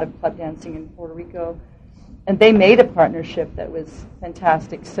a lot of club dancing in Puerto Rico. And they made a partnership that was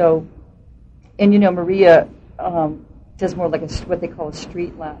fantastic. So, and Maria does more like what they call a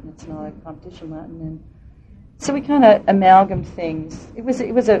street Latin. It's not a competition Latin. And so we kind of amalgamed things. It was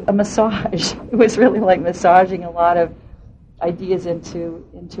a massage. It was really like massaging a lot of ideas into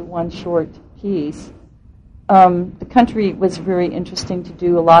one short piece. The country was very interesting to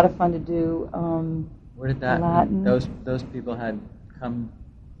do, a lot of fun to do. Where did that Latin. Those people had come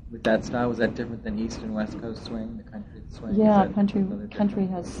with that style? Was that different than East and West Coast swing, the country swing? Yeah, country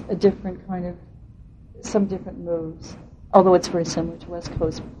has a different kind of, some different moves. Although it's very similar to West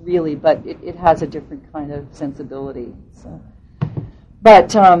Coast, really, but it has a different kind of sensibility. So.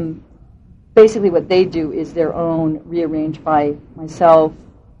 But basically what they do is their own, rearranged by myself.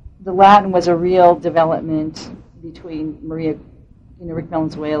 The Latin was a real development between Maria, Rick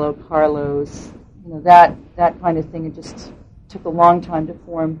Valenzuela, Carlos, that kind of thing. It just took a long time to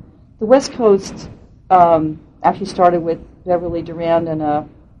form. The West Coast actually started with Beverly Durand and a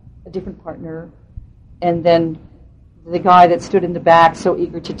different partner, and then the guy that stood in the back, so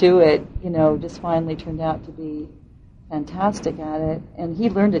eager to do it, just finally turned out to be fantastic at it. And he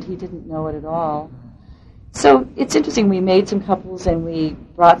learned it. He didn't know it at all. So it's interesting. We made some couples, and we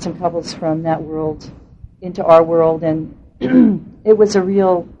brought some couples from that world into our world, and it was a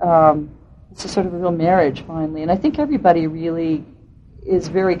real, it's a sort of a real marriage finally. And I think everybody really is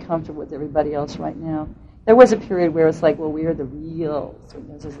very comfortable with everybody else right now. There was a period where it's like, well, we are the real,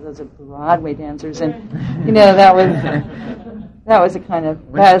 those are Broadway dancers, and that was a kind of.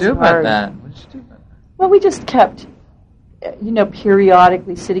 What did you do about that? Well, we just kept,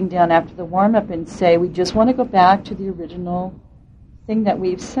 periodically sitting down after the warm up and say, we just want to go back to the original thing that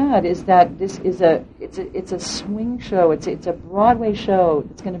we've said, is that this is it's a swing show. It's a Broadway show.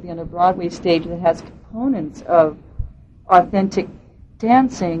 It's going to be on a Broadway stage that has components of authentic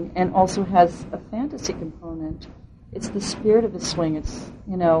dancing and also has a fantasy component. It's the spirit of the swing. It's,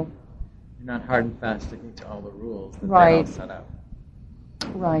 You're not hard and fast sticking to all the rules that right. they all set up.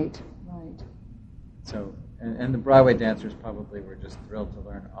 Right. So, and the Broadway dancers probably were just thrilled to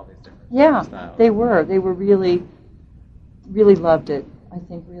learn all these different styles. They were. They were really, really loved it. I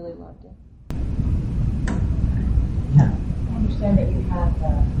think really loved it. Yeah. I understand that you have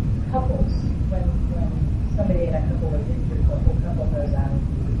couples when somebody in a couple is injured, the whole couple goes out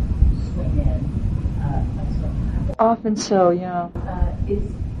and swing in. Often so, yeah. Is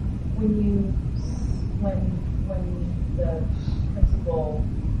when the principal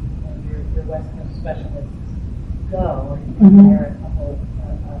and your West Coast specialists go, and there a couple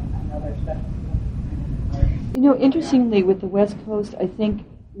another specialist. Interestingly, with the West Coast, I think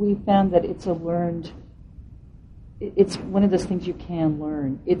we found that it's it's one of those things you can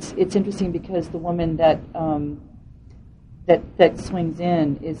learn. It's interesting because the woman that swings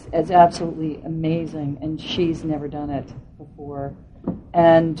in is absolutely amazing, and she's never done it before.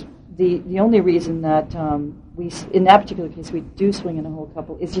 And the only reason that we, in that particular case, we do swing in a whole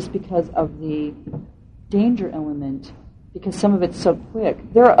couple is just because of the danger element, because some of it's so quick.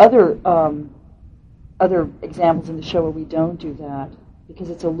 There are other examples in the show where we don't do that because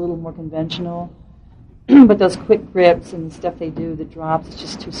it's a little more conventional. But those quick grips and the stuff they do, the drops, it's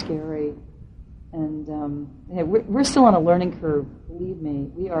just too scary. And we're still on a learning curve, believe me.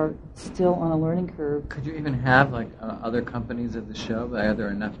 We are still on a learning curve. Could you even have other companies at the show? Are there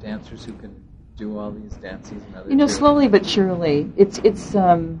enough dancers who can do all these dances and other? Slowly but surely. It's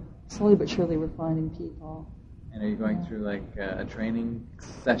slowly but surely we're finding people. And are you going through a training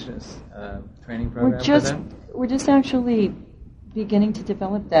sessions, training program for them? We're just actually beginning to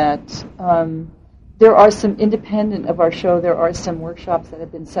develop that. there are some, independent of our show, there are some workshops that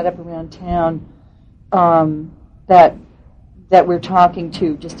have been set up around town that we're talking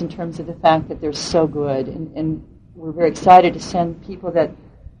to, just in terms of the fact that they're so good, and we're very excited to send people that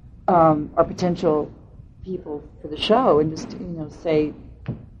are potential people for the show, and just say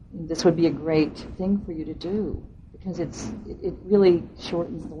this would be a great thing for you to do, because it really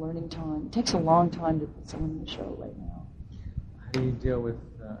shortens the learning time. It takes a long time to put someone in the show right now. How do you deal with?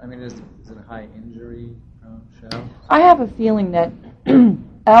 Is it a high injury show? I have a feeling that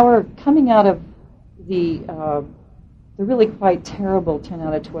our coming out of the really quite terrible 10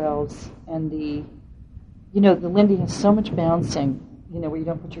 out of 12s, and the Lindy has so much bouncing, where you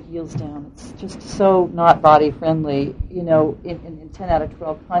don't put your heels down. It's just so not body friendly, in 10 out of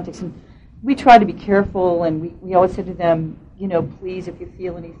 12 context. And we try to be careful, and we always say to them, please, if you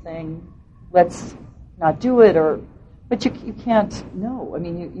feel anything, let's not do it, but you can't know. I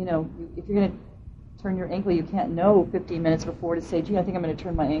mean, if you're going to turn your ankle, you can't know 15 minutes before to say, gee, I think I'm going to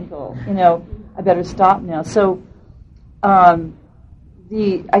turn my ankle. I better stop now. So I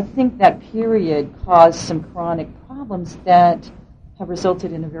think that period caused some chronic problems that have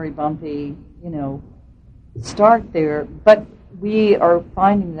resulted in a very bumpy, start there. But we are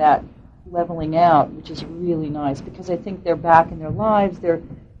finding that leveling out, which is really nice, because I think they're back in their lives. They're,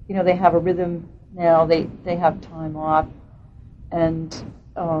 they have a rhythm now. They have time off, and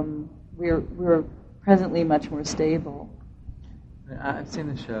we're presently much more stable. I've seen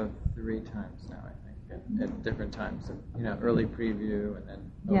the show 3 times now, I think, at different times. Early preview and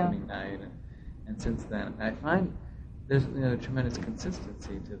then opening night, and since then, I find there's tremendous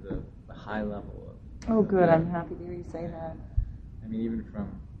consistency to the high level of. Oh, good! I'm happy to hear you say that. I mean, even from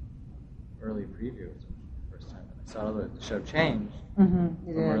early previews, which was the first time that I saw the show change from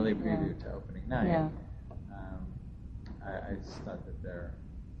early preview to opening night. Yeah. I just thought that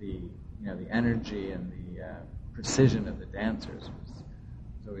the energy and the precision of the dancers was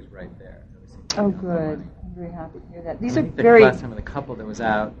always right there. Oh, good. I'm very happy to hear that. These I are think very. The last time the couple that was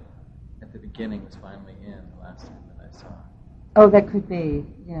out at the beginning was finally in the last time that I saw. Oh, that could be.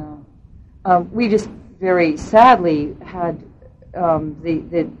 Yeah. We just very sadly had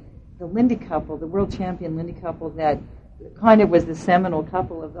the Lindy couple, the world champion Lindy couple, that kind of was the seminal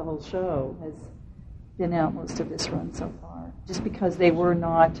couple of the whole show, has been out most of this run so far, just because they were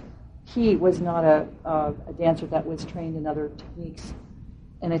not. He was not a dancer that was trained in other techniques,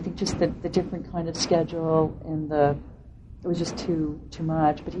 and I think just the different kind of schedule and it was just too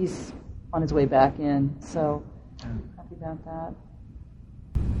much. But he's on his way back in, so happy about that.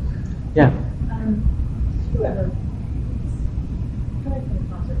 Yeah. Did you ever, coming from the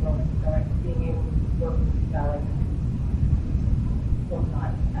concert world and being able to work with ballet full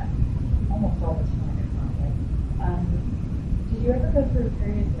time, almost all the time, if not like, did you ever go through a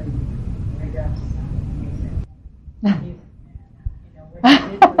period where you got to sound amazing? Music, where you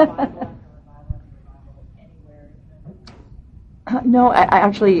did revival after revival after revival anywhere? No, I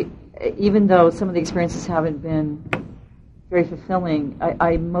actually, even though some of the experiences haven't been very fulfilling,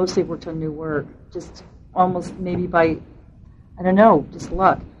 I mostly worked on new work, just almost maybe by, I don't know, just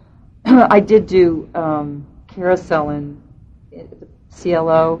luck. I did do Carousel in the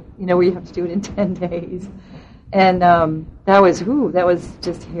CLO, where you have to do it in 10 days. And that was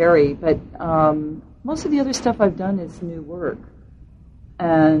just hairy. But most of the other stuff I've done is new work.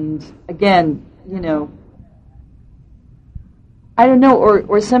 And again, I don't know,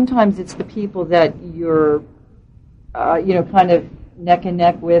 or sometimes it's the people that you're, kind of neck and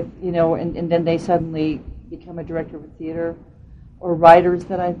neck with, and then they suddenly become a director of a theater, or writers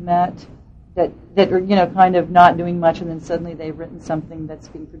that I've met that are, kind of not doing much, and then suddenly they've written something that's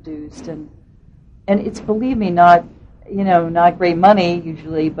being produced, and it's, believe me, not great money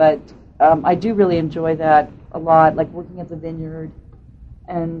usually, but I do really enjoy that a lot, like working at the Vineyard,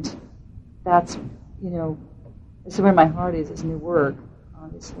 and that's, it's where my heart is new work,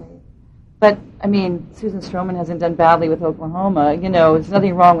 obviously. But, I mean, Susan Stroman hasn't done badly with Oklahoma. There's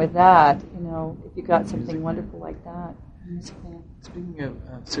nothing wrong with that, if you got something wonderful like that. Speaking of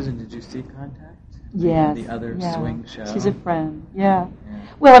Susan, did you see Contact? Yes. The other swing show? She's a friend, yeah.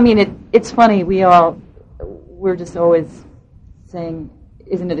 Well, I mean, it's funny. We're just always saying,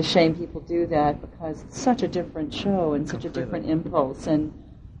 isn't it a shame people do that? Because it's such a different show and such a different impulse. And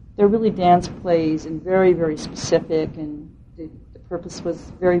they're really dance plays and very, very specific, and the purpose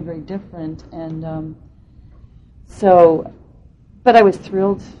was very, very different. And but I was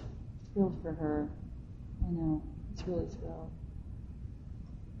thrilled for her. It's really thrilled.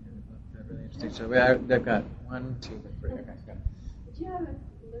 Really interesting. So they've got 1, 2, 3. Okay, go. Did you have a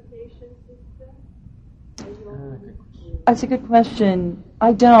location system? That's a good question.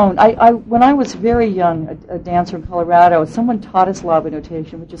 I don't. When I was very young, a dancer in Colorado, someone taught us Lava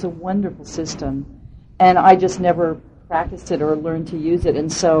notation, which is a wonderful system, and I just never practiced it or learned to use it,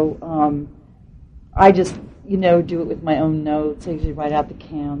 and so I just, do it with my own notes. I usually write out the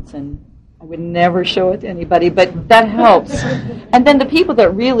counts, and I would never show it to anybody, but that helps. And then the people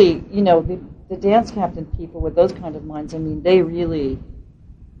that really, the dance captain people with those kind of minds, I mean, they really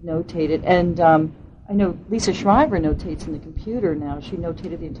notate it. And I know Lisa Shriver notates in the computer now. She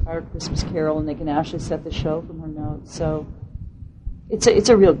notated the entire Christmas Carol, and they can actually set the show from her notes. So it's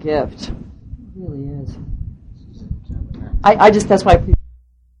a real gift. It really is. I just, that's why I appreciate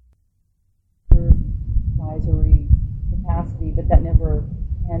advisory capacity, but that never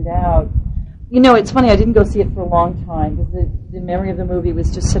panned out. It's funny, I didn't go see it for a long time because the memory of the movie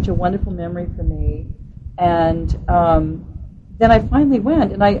was just such a wonderful memory for me. And then I finally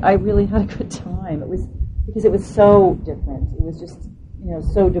went, and I really had a good time. It was because it was so different. It was just,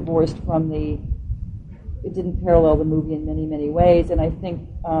 so divorced from it didn't parallel the movie in many, many ways. And I think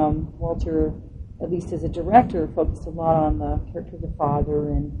Walter, at least as a director, focused a lot on the character of the father,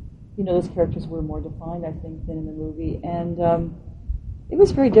 and, those characters were more defined, I think, than in the movie. And it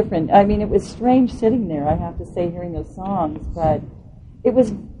was very different. I mean, it was strange sitting there, I have to say, hearing those songs, but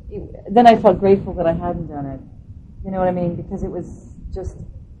then I felt grateful that I hadn't done it. You know what I mean? Because it was just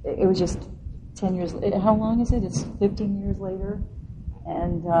 10 years. How long is it? It's 15 years later,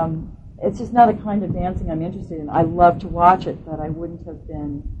 and it's just not a kind of dancing I'm interested in. I love to watch it, but I wouldn't have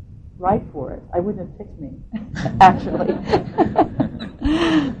been right for it. I wouldn't have picked me, actually.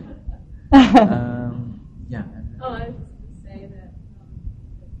 Yeah. Oh, I was just going to say that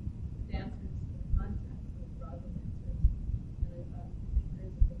the dancers in contact with Broadway dancers, and I thought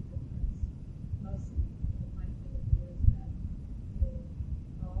there's a big difference. Most of my favorite is that the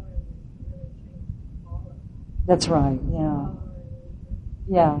ballroom is really trained to follow. That's right. Yeah.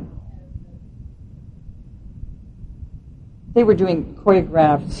 Yeah. They were doing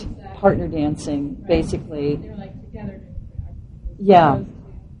choreographed partner dancing, right. Basically. They were like together doing choreography. Yeah.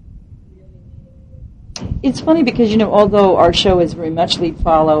 It's funny because, although our show is very much lead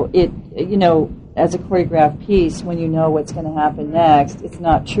follow, it, as a choreographed piece, when you know what's going to happen next, it's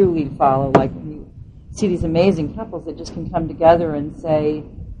not true lead follow. Like when you see these amazing couples that just can come together and say,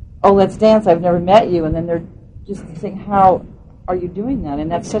 oh, let's dance, I've never met you, and then they're just saying, how are you doing that?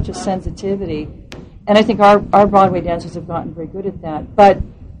 And that's such a sensitivity. And I think our Broadway dancers have gotten very good at that. But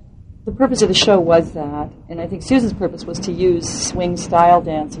the purpose of the show was that, and I think Susan's purpose was to use swing-style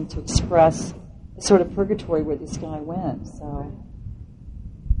dancing to express a sort of purgatory where this guy went. So,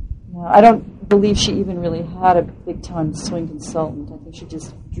 I don't believe she even really had a big-time swing consultant. I think she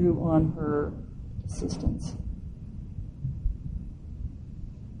just drew on her assistants.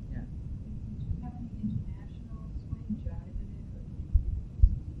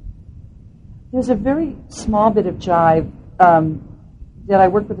 There's a very small bit of jive that I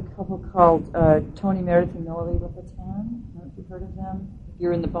work with a couple called Tony Meredith and Melody Lipatan. I don't know if you've heard of them. If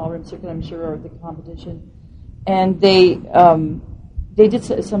you're in the ballroom circuit, I'm sure, or the competition. And they did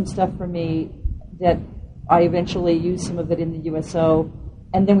some stuff for me that I eventually used some of it in the USO,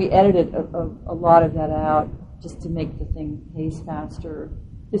 and then we edited a lot of that out just to make the thing pace faster.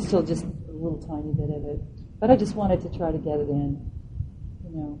 There's still just a little tiny bit of it. But I just wanted to try to get it in,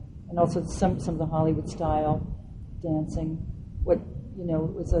 And also some of the Hollywood style dancing, what it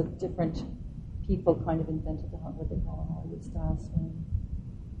was a different people kind of invented what they call a Hollywood style swing.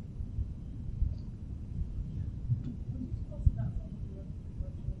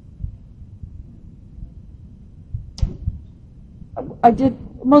 I did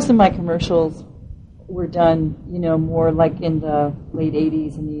most of my commercials were done, more like in the late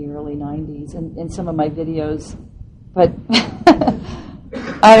 '80s and the early '90s, and some of my videos, but.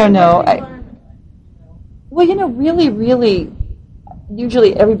 I don't know. Really, really,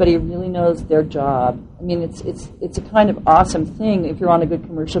 usually everybody really knows their job. I mean, it's a kind of awesome thing if you're on a good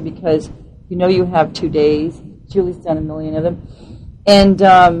commercial because you have 2 days. Julie's done a million of them. And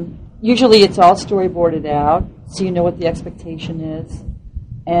usually it's all storyboarded out, so you know what the expectation is.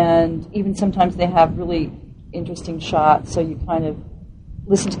 And even sometimes they have really interesting shots, so you kind of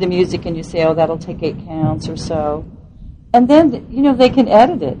listen to the music and you say, oh, that'll take 8 counts or so. And then they can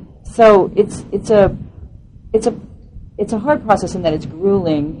edit it. So it's a hard process in that it's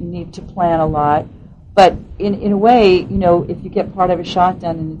grueling. You need to plan a lot. But in a way, if you get part of a shot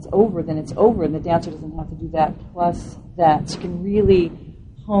done and it's over, then it's over, and the dancer doesn't have to do that plus that. So you can really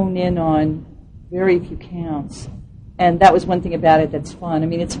hone in on very few counts. And that was one thing about it that's fun. I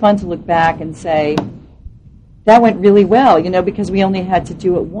mean, it's fun to look back and say, that went really well, because we only had to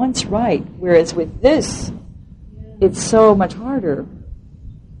do it once right. Whereas with this, it's so much harder.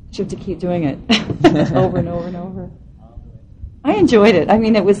 You have to keep doing it over and over and over. I enjoyed it. I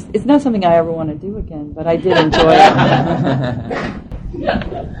mean, it's not something I ever want to do again, but I did enjoy it.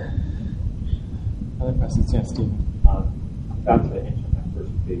 Other questions? Yes, Stephen. I'm about to enter my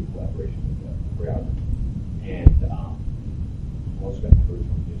first big collaboration with a choreographer, and I'm also got my first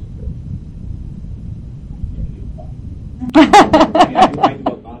one music. I do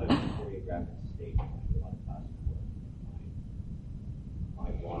a lot of choreographic stage. I do a lot of classical work. My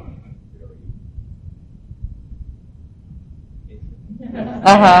one very interesting.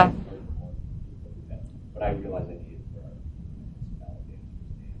 Uh-huh. But I realized I needed for ballet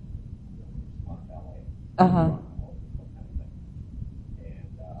dancers and ballet. Uh-huh. And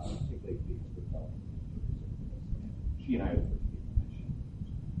particularly because we're developing she and I are the first people mentioned.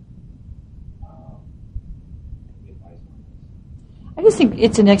 Any advice on this? I just think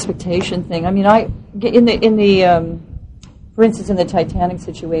it's an expectation thing. I mean, for instance, in the Titanic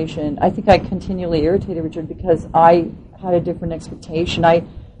situation, I think I continually irritated Richard because I had a different expectation. I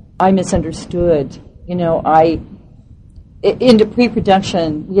misunderstood. Into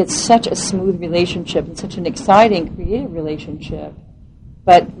pre-production, we had such a smooth relationship and such an exciting, creative relationship.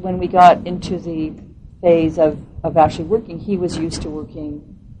 But when we got into the phase of actually working, he was used to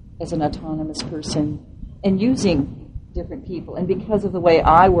working as an autonomous person and using different people. And because of the way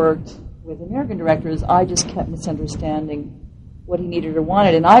I worked with American directors, I just kept misunderstanding what he needed or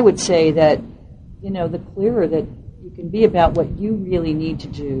wanted. And I would say that, the clearer that you can be about what you really need to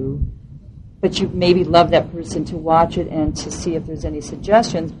do, but you maybe love that person to watch it and to see if there's any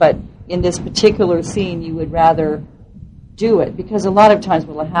suggestions. But in this particular scene, you would rather do it, because a lot of times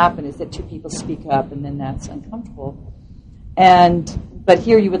what will happen is that two people speak up, and then that's uncomfortable. But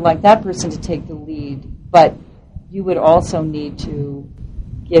here you would like that person to take the lead, but you would also need to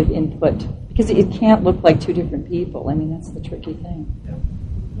give input, because it can't look like two different people. I mean, that's the tricky thing. Yeah.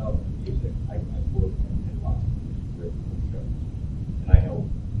 No, music. I work in lots of music shows, and I know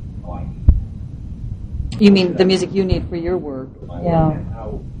how I need. You mean the music you need for your work? Yeah. And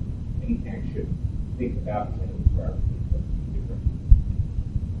how any parent should think about it from a different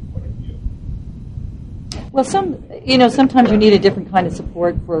point of view. Well, sometimes you need a different kind of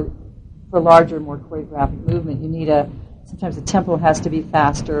support for larger, more choreographic movement. You need sometimes the tempo has to be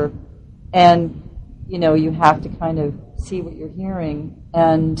faster, and you have to kind of see what you're hearing.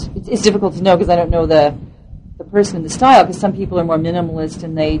 And it's difficult to know because I don't know the person in the style, because some people are more minimalist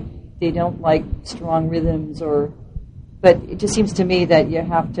and they don't like strong rhythms, but it just seems to me that you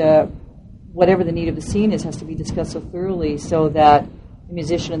have to, whatever the need of the scene is, has to be discussed so thoroughly so that the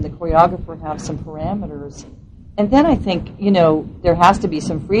musician and the choreographer have some parameters. And then I think, there has to be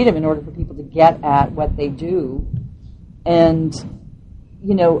some freedom in order for people to get at what they do. And,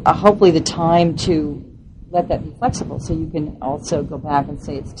 hopefully the time to let that be flexible so you can also go back and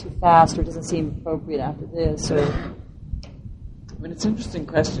say it's too fast or doesn't seem appropriate after this. I mean, it's an interesting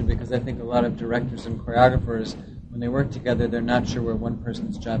question because I think a lot of directors and choreographers, when they work together, they're not sure where one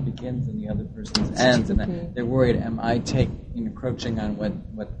person's job begins and the other person's ends, and they're worried, am I encroaching on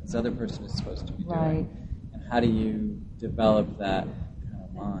what this other person is supposed to be doing? Right. And how do you develop that kind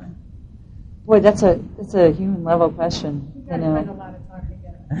of line? Boy, that's a human level question. You got to spend a lot of time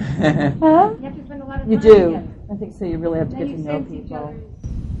together. Huh? You have to spend a lot of time You do. together. I think so. You really have to Then get to you know sense each people. other's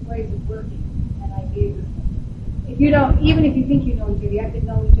ways of working and ideas. Even if you think you know each other, you have to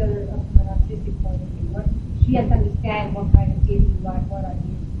know each other from an artistic point of view. She has to understand what kind of theater you like, what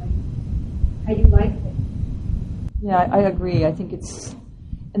ideas, how you like things. Yeah, I agree. I think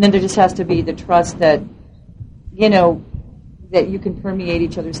and then there just has to be the trust that, that you can permeate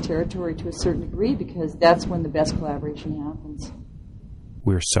each other's territory to a certain degree, because that's when the best collaboration happens.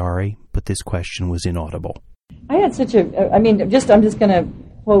 We're sorry, but this question was inaudible. I had I'm just going to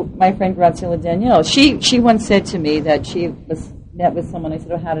quote my friend Graciela Danielle. She once said to me that she met with someone. I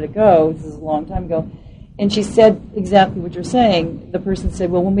said, how did it go? This is a long time ago. And she said exactly what you're saying. The person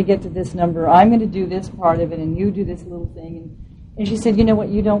said, well, when we get to this number, I'm going to do this part of it, and you do this little thing. And she said, you know what,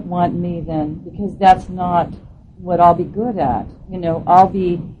 you don't want me then, because that's not what I'll be good at.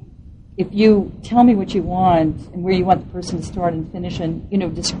 If you tell me what you want and where you want the person to start and finish and,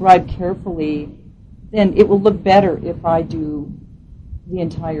 describe carefully, then it will look better if I do the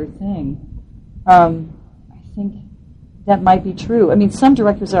entire thing. I think that might be true. I mean, some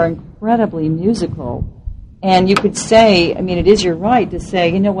directors are incredibly musical, and you could say, it is your right to say,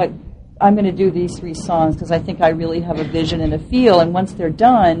 you know what, I'm going to do these 3 songs because I think I really have a vision and a feel, and once they're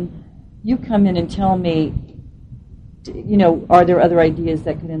done, you come in and tell me, are there other ideas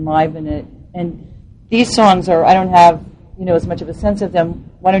that could enliven it? And these songs are, I don't have, as much of a sense of them.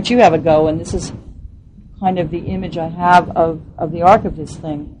 Why don't you have a go? And this is kind of the image I have of the arc of this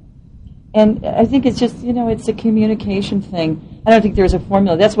thing. And I think it's just, it's a communication thing. I don't think there's a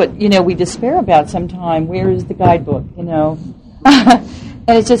formula. That's what, we despair about sometime. Where is the guidebook, And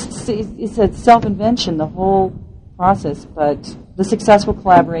it's just, it's a self-invention, the whole process. But the successful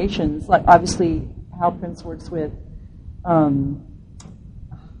collaborations, like obviously how Prince works with,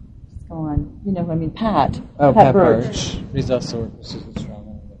 Pat. Oh, Pat Birch. He's also worked with Susan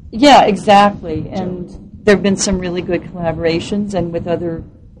Stroman. Yeah, exactly. And there have been some really good collaborations, and with other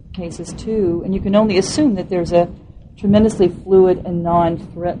cases too. And you can only assume that there's a tremendously fluid and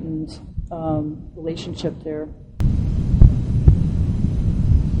non-threatened relationship there.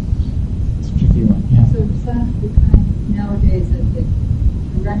 It's a tricky one, yeah. So it sounds the kind nowadays that the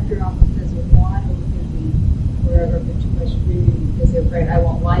director almost doesn't want to look at the wherever for too much reading because they're afraid I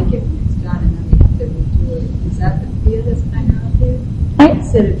won't like it when it's done and then they have to redo it. Is that the fear that's kind of out there?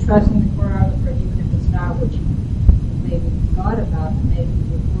 Instead of trusting the choreographer, even if it's not what you maybe thought about, maybe it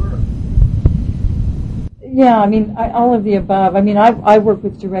would work. Yeah, all of the above. I work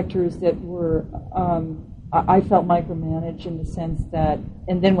with directors that were, I felt micromanaged in the sense that,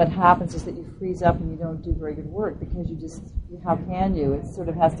 and then what happens is that you freeze up and you don't do very good work because how can you? It sort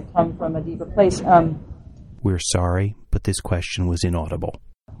of has to come from a deeper place. We're sorry, but this question was inaudible.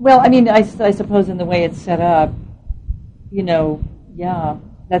 Well, I suppose in the way it's set up, yeah,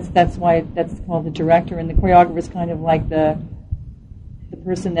 that's why that's called the director, and the choreographer is kind of like the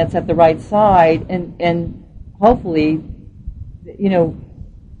person that's at the right side, and hopefully,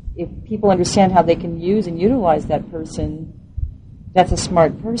 if people understand how they can use and utilize that person, that's a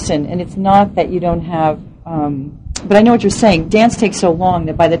smart person. And it's not that you don't have, but I know what you're saying. Dance takes so long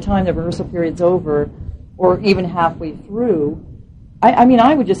that by the time the rehearsal period's over, or even halfway through,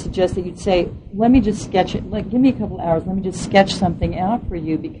 I would just suggest that you'd say, let me just sketch it, give me a couple hours, let me just sketch something out for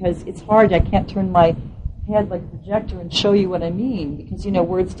you, because it's hard, I can't turn my head like a projector and show you what I mean, because,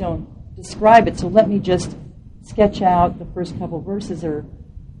 words don't describe it, so let me just sketch out the first couple verses, or,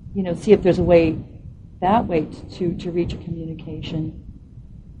 see if there's a way, that way to reach a communication.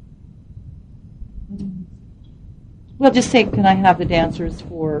 Well, just say, can I have the dancers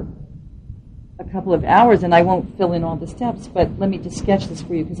for a couple of hours, and I won't fill in all the steps, but let me just sketch this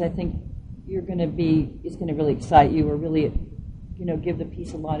for you, because I think it's going to really excite you, or really, give the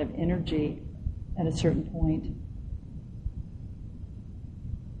piece a lot of energy at a certain point.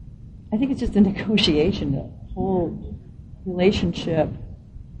 I think it's just a negotiation, the whole relationship.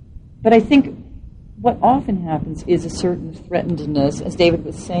 But I think what often happens is a certain threatenedness, as David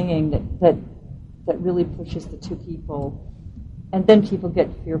was saying, that really pushes the two people, and then people get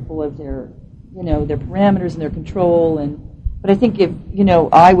fearful of their parameters and their control. But I think if,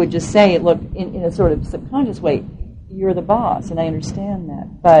 I would just say, look, in a sort of subconscious way, you're the boss, and I understand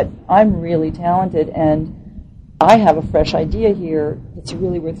that. But I'm really talented, and I have a fresh idea here that's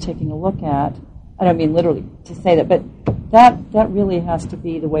really worth taking a look at. I don't mean literally to say that, but that really has to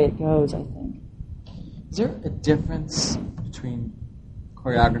be the way it goes, I think. Is there a difference between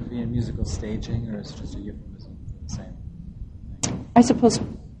choreography and musical staging, or is it just a euphemism for the same? I suppose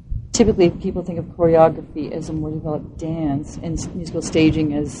typically people think of choreography as a more developed dance, and musical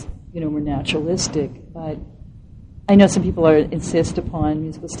staging as, more naturalistic. But I know some people insist upon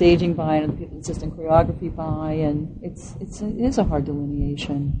musical staging by, and other people insist on choreography by, and it is a hard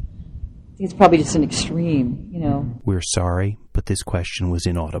delineation. I think it's probably just an extreme, We're sorry, but this question was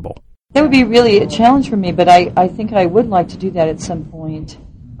inaudible. That would be really a challenge for me, but I think I would like to do that at some point,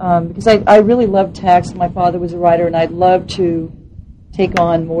 because I really love text. My father was a writer, and I'd love to take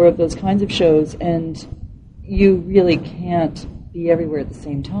on more of those kinds of shows, and you really can't be everywhere at the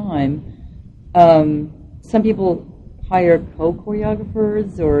same time. Some people hire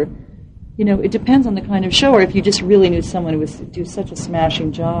co-choreographers, or, it depends on the kind of show, or if you just really knew someone who would do such a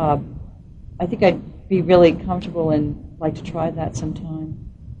smashing job. I think I'd be really comfortable and like to try that sometime.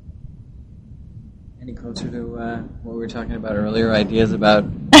 Any closer to what we were talking about earlier, ideas about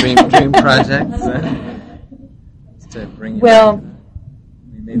dream projects? To bring you back.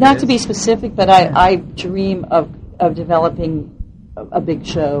 Not to be specific, but I dream of developing a big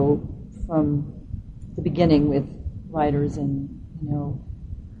show from the beginning with writers and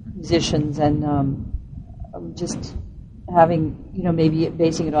musicians, and just having maybe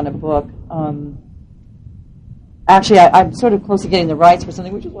basing it on a book. Actually, I'm sort of close to getting the rights for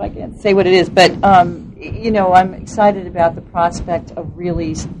something, which is why I can't say what it is. But I'm excited about the prospect of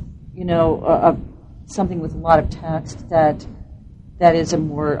really something with a lot of text that is a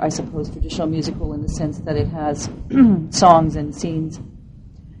more, I suppose, traditional musical in the sense that it has songs and scenes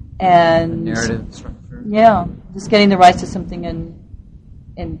and narrative structure. Yeah, just getting the rights to something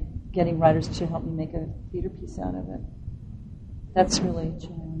and getting writers to help me make a theater piece out of it. That's really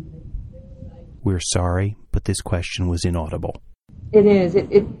challenging. We're sorry, but this question was inaudible. It is.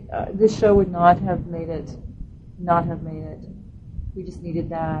 This show would not have made it. Not have made it. We just needed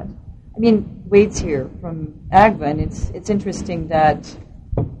that. I mean, Wade's here from AGVA, and it's interesting that,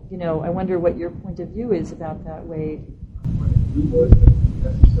 I wonder what your point of view is about that, Wade. What it wasn't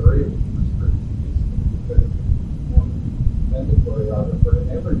necessary, it was restricted because mandatory choreographer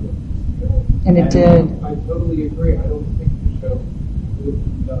and everyone. And it did. I totally agree. I don't think the show would have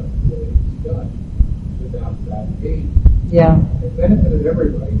been done the way it was done without that aid. Yeah. It benefited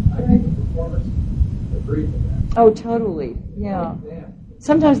everybody. I think the performers agreed with that. Oh, totally. Yeah.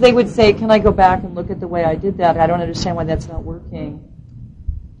 Sometimes they would say, can I go back and look at the way I did that? I don't understand why that's not working.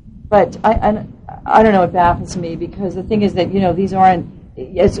 But I don't know, it baffles me because the thing is that, these aren't,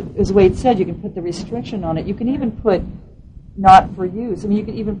 as Wade said, you can put the restriction on it. You can even put not for use. I mean, you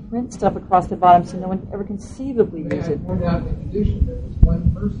can even print stuff across the bottom so no one ever conceivably use it. I point out, in addition, there was one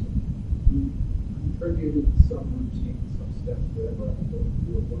person who contributed some routine, some steps, whatever I don't know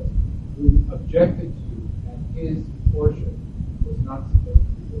who it was, who objected to, and his portion was not supposed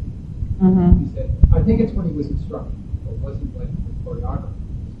to be written. Mm-hmm. He said, I think it's when he was instructing, it wasn't when the choreographer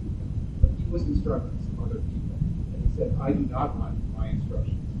was doing it, but he was instructing some other people. And he said, I do not want my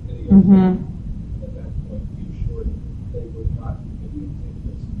instructions videos. Mm-hmm. At that point, be assured that they would not videotape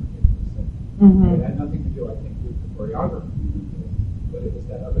this particular thing. Mm-hmm. It had nothing to do, I think, with the choreography we were doing, but it was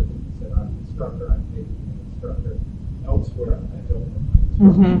that other thing. He said, I'm an instructor, I'm taking an instructor elsewhere, I don't want my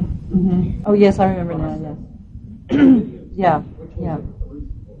instructor. Mm-hmm. Mm-hmm. Oh, yes, I remember now, yes. Yeah, yeah.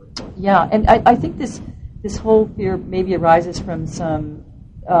 Yeah, and I think this whole fear maybe arises from some,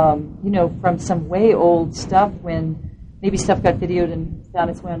 from some way old stuff when maybe stuff got videoed and found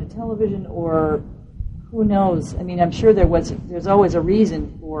its way onto television, or who knows? I mean, I'm sure there's always a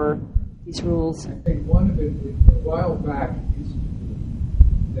reason for these rules. I think one of it, a while back, used to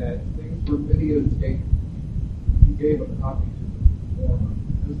be that things were videotaped. You gave a copy to the performer,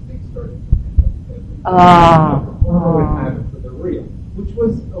 and those things started to end up everywhere. The performer would have it for the reel, which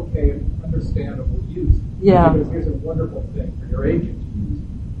was okay and understandable use. Yeah. Because here's a wonderful thing for your agent to use.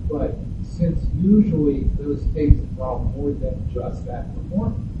 But since usually those tapes involve more than just that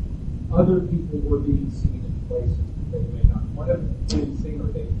performer, other people were being seen in places that they may not want to be seen, or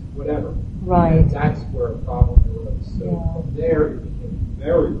they whatever. Right. And that's where a problem arose. So from there, it became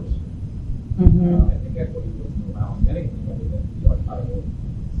very restricted. Mm-hmm. I think equity wasn't allowing anything other than the archival.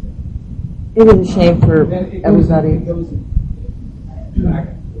 It was a shame for everybody. It goes back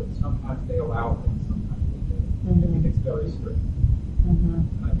and forth. Sometimes they allow things, sometimes they don't. Mm-hmm. I think it's very strict. Mm-hmm.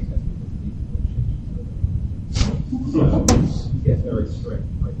 And I think that's because the negotiations. So it gets very strict.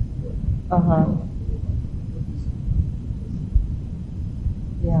 Right? Uh-huh.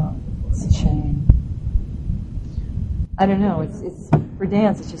 Yeah, it's a shame. I don't know. It's for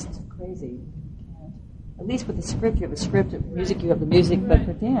dance. It's just crazy. You can't. At least with the script, you have a script. With music, you have the music. But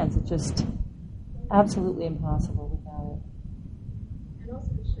for dance, it's just absolutely impossible without it. And also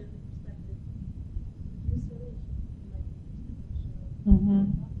to share the perspective, you said it like Mm-hmm.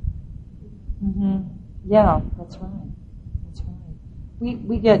 Mm-hmm. Yeah, that's right. That's right.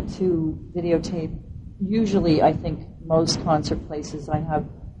 We get to videotape. Usually, I think most concert places, I have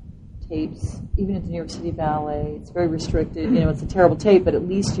tapes. Even at the New York City Ballet, it's very restricted. It's a terrible tape, but at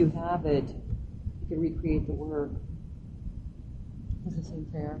least you have it. You can recreate the work. Doesn't seem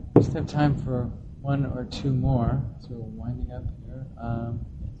fair. We just have time for one or two more, so we're winding up here.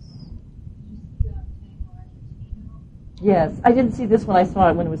 Yes, I didn't see this one. I saw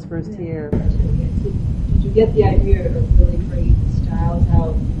it when it was first here. Did you get the idea of really bringing the styles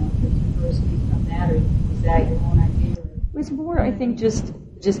out, the diversity from that, or was that your own idea? It was more, I think, just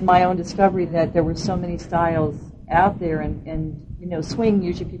my own discovery that there were so many styles out there, and swing,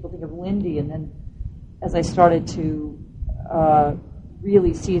 usually people think of Lindy, and then as I started to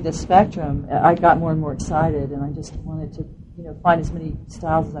really see the spectrum, I got more and more excited, and I just wanted to, find as many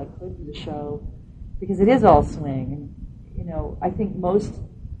styles as I could for the show, because it is all swing, and I think most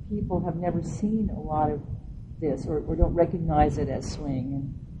people have never seen a lot of this, or don't recognize it as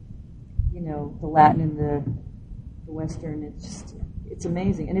swing, and the Latin and the Western, it's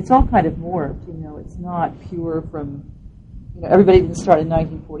amazing, and it's all kind of morphed. It's not pure from. Everybody didn't start in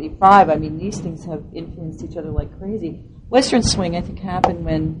 1945. I mean, these things have influenced each other like crazy. Western swing, I think, happened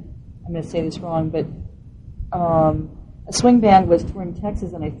when, I'm going to say this wrong, but a swing band was touring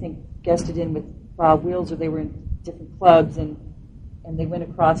Texas, and I think guested in with Bob Wills, or they were in different clubs, and they went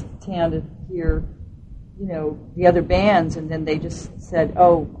across town to hear, the other bands, and then they just said,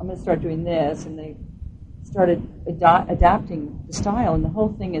 oh, I'm going to start doing this, and they started adapting the style, and the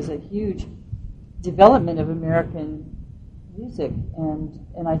whole thing is a huge development of American music,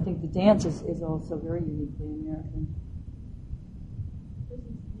 and I think the dance is also very uniquely American.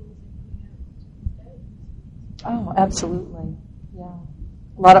 Oh, absolutely, yeah.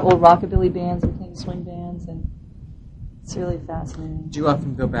 A lot of old rockabilly bands became swing bands, and it's really fascinating. Do you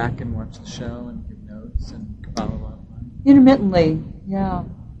often go back and watch the show and give notes and follow up on it? Intermittently, yeah.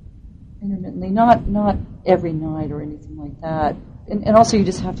 Intermittently, not every night or anything like that. And also you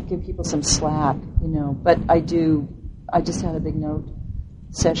just have to give people some slack, But I just had a big note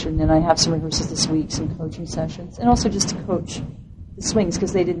session, and I have some rehearsals this week, some coaching sessions, and also just to coach the swings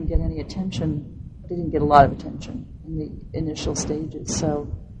because they didn't get any attention. They didn't get a lot of attention in the initial stages. So,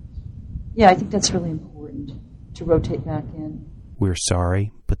 yeah, I think that's really important to rotate back in. We're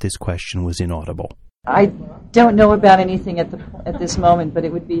sorry, but this question was inaudible. I don't know about anything at this moment, but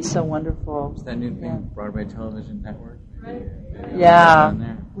it would be so wonderful. Is that new thing, Broadway Television Network? Maybe yeah, on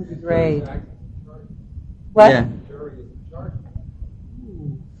there. would be great. What? Yeah.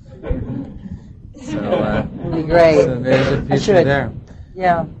 So, would be great. So there's a I future should. there.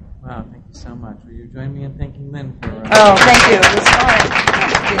 Yeah. Wow, thank you so much. Will you join me in thanking Lynn for... Oh, thank you. It was fun.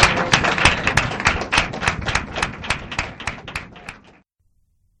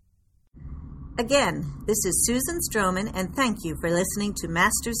 Again, this is Susan Stroman, and thank you for listening to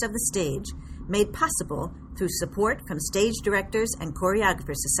Masters of the Stage, made possible through support from Stage Directors and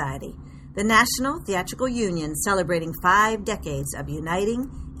Choreographers Society, the National Theatrical Union celebrating 5 decades of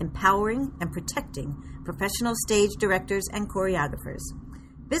uniting, empowering, and protecting professional stage directors and choreographers.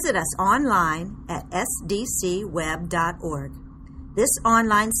 Visit us online at sdcweb.org. This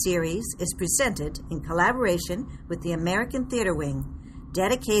online series is presented in collaboration with the American Theater Wing,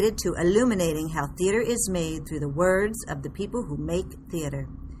 dedicated to illuminating how theater is made through the words of the people who make theater.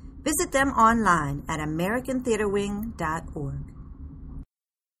 Visit them online at americantheaterwing.org.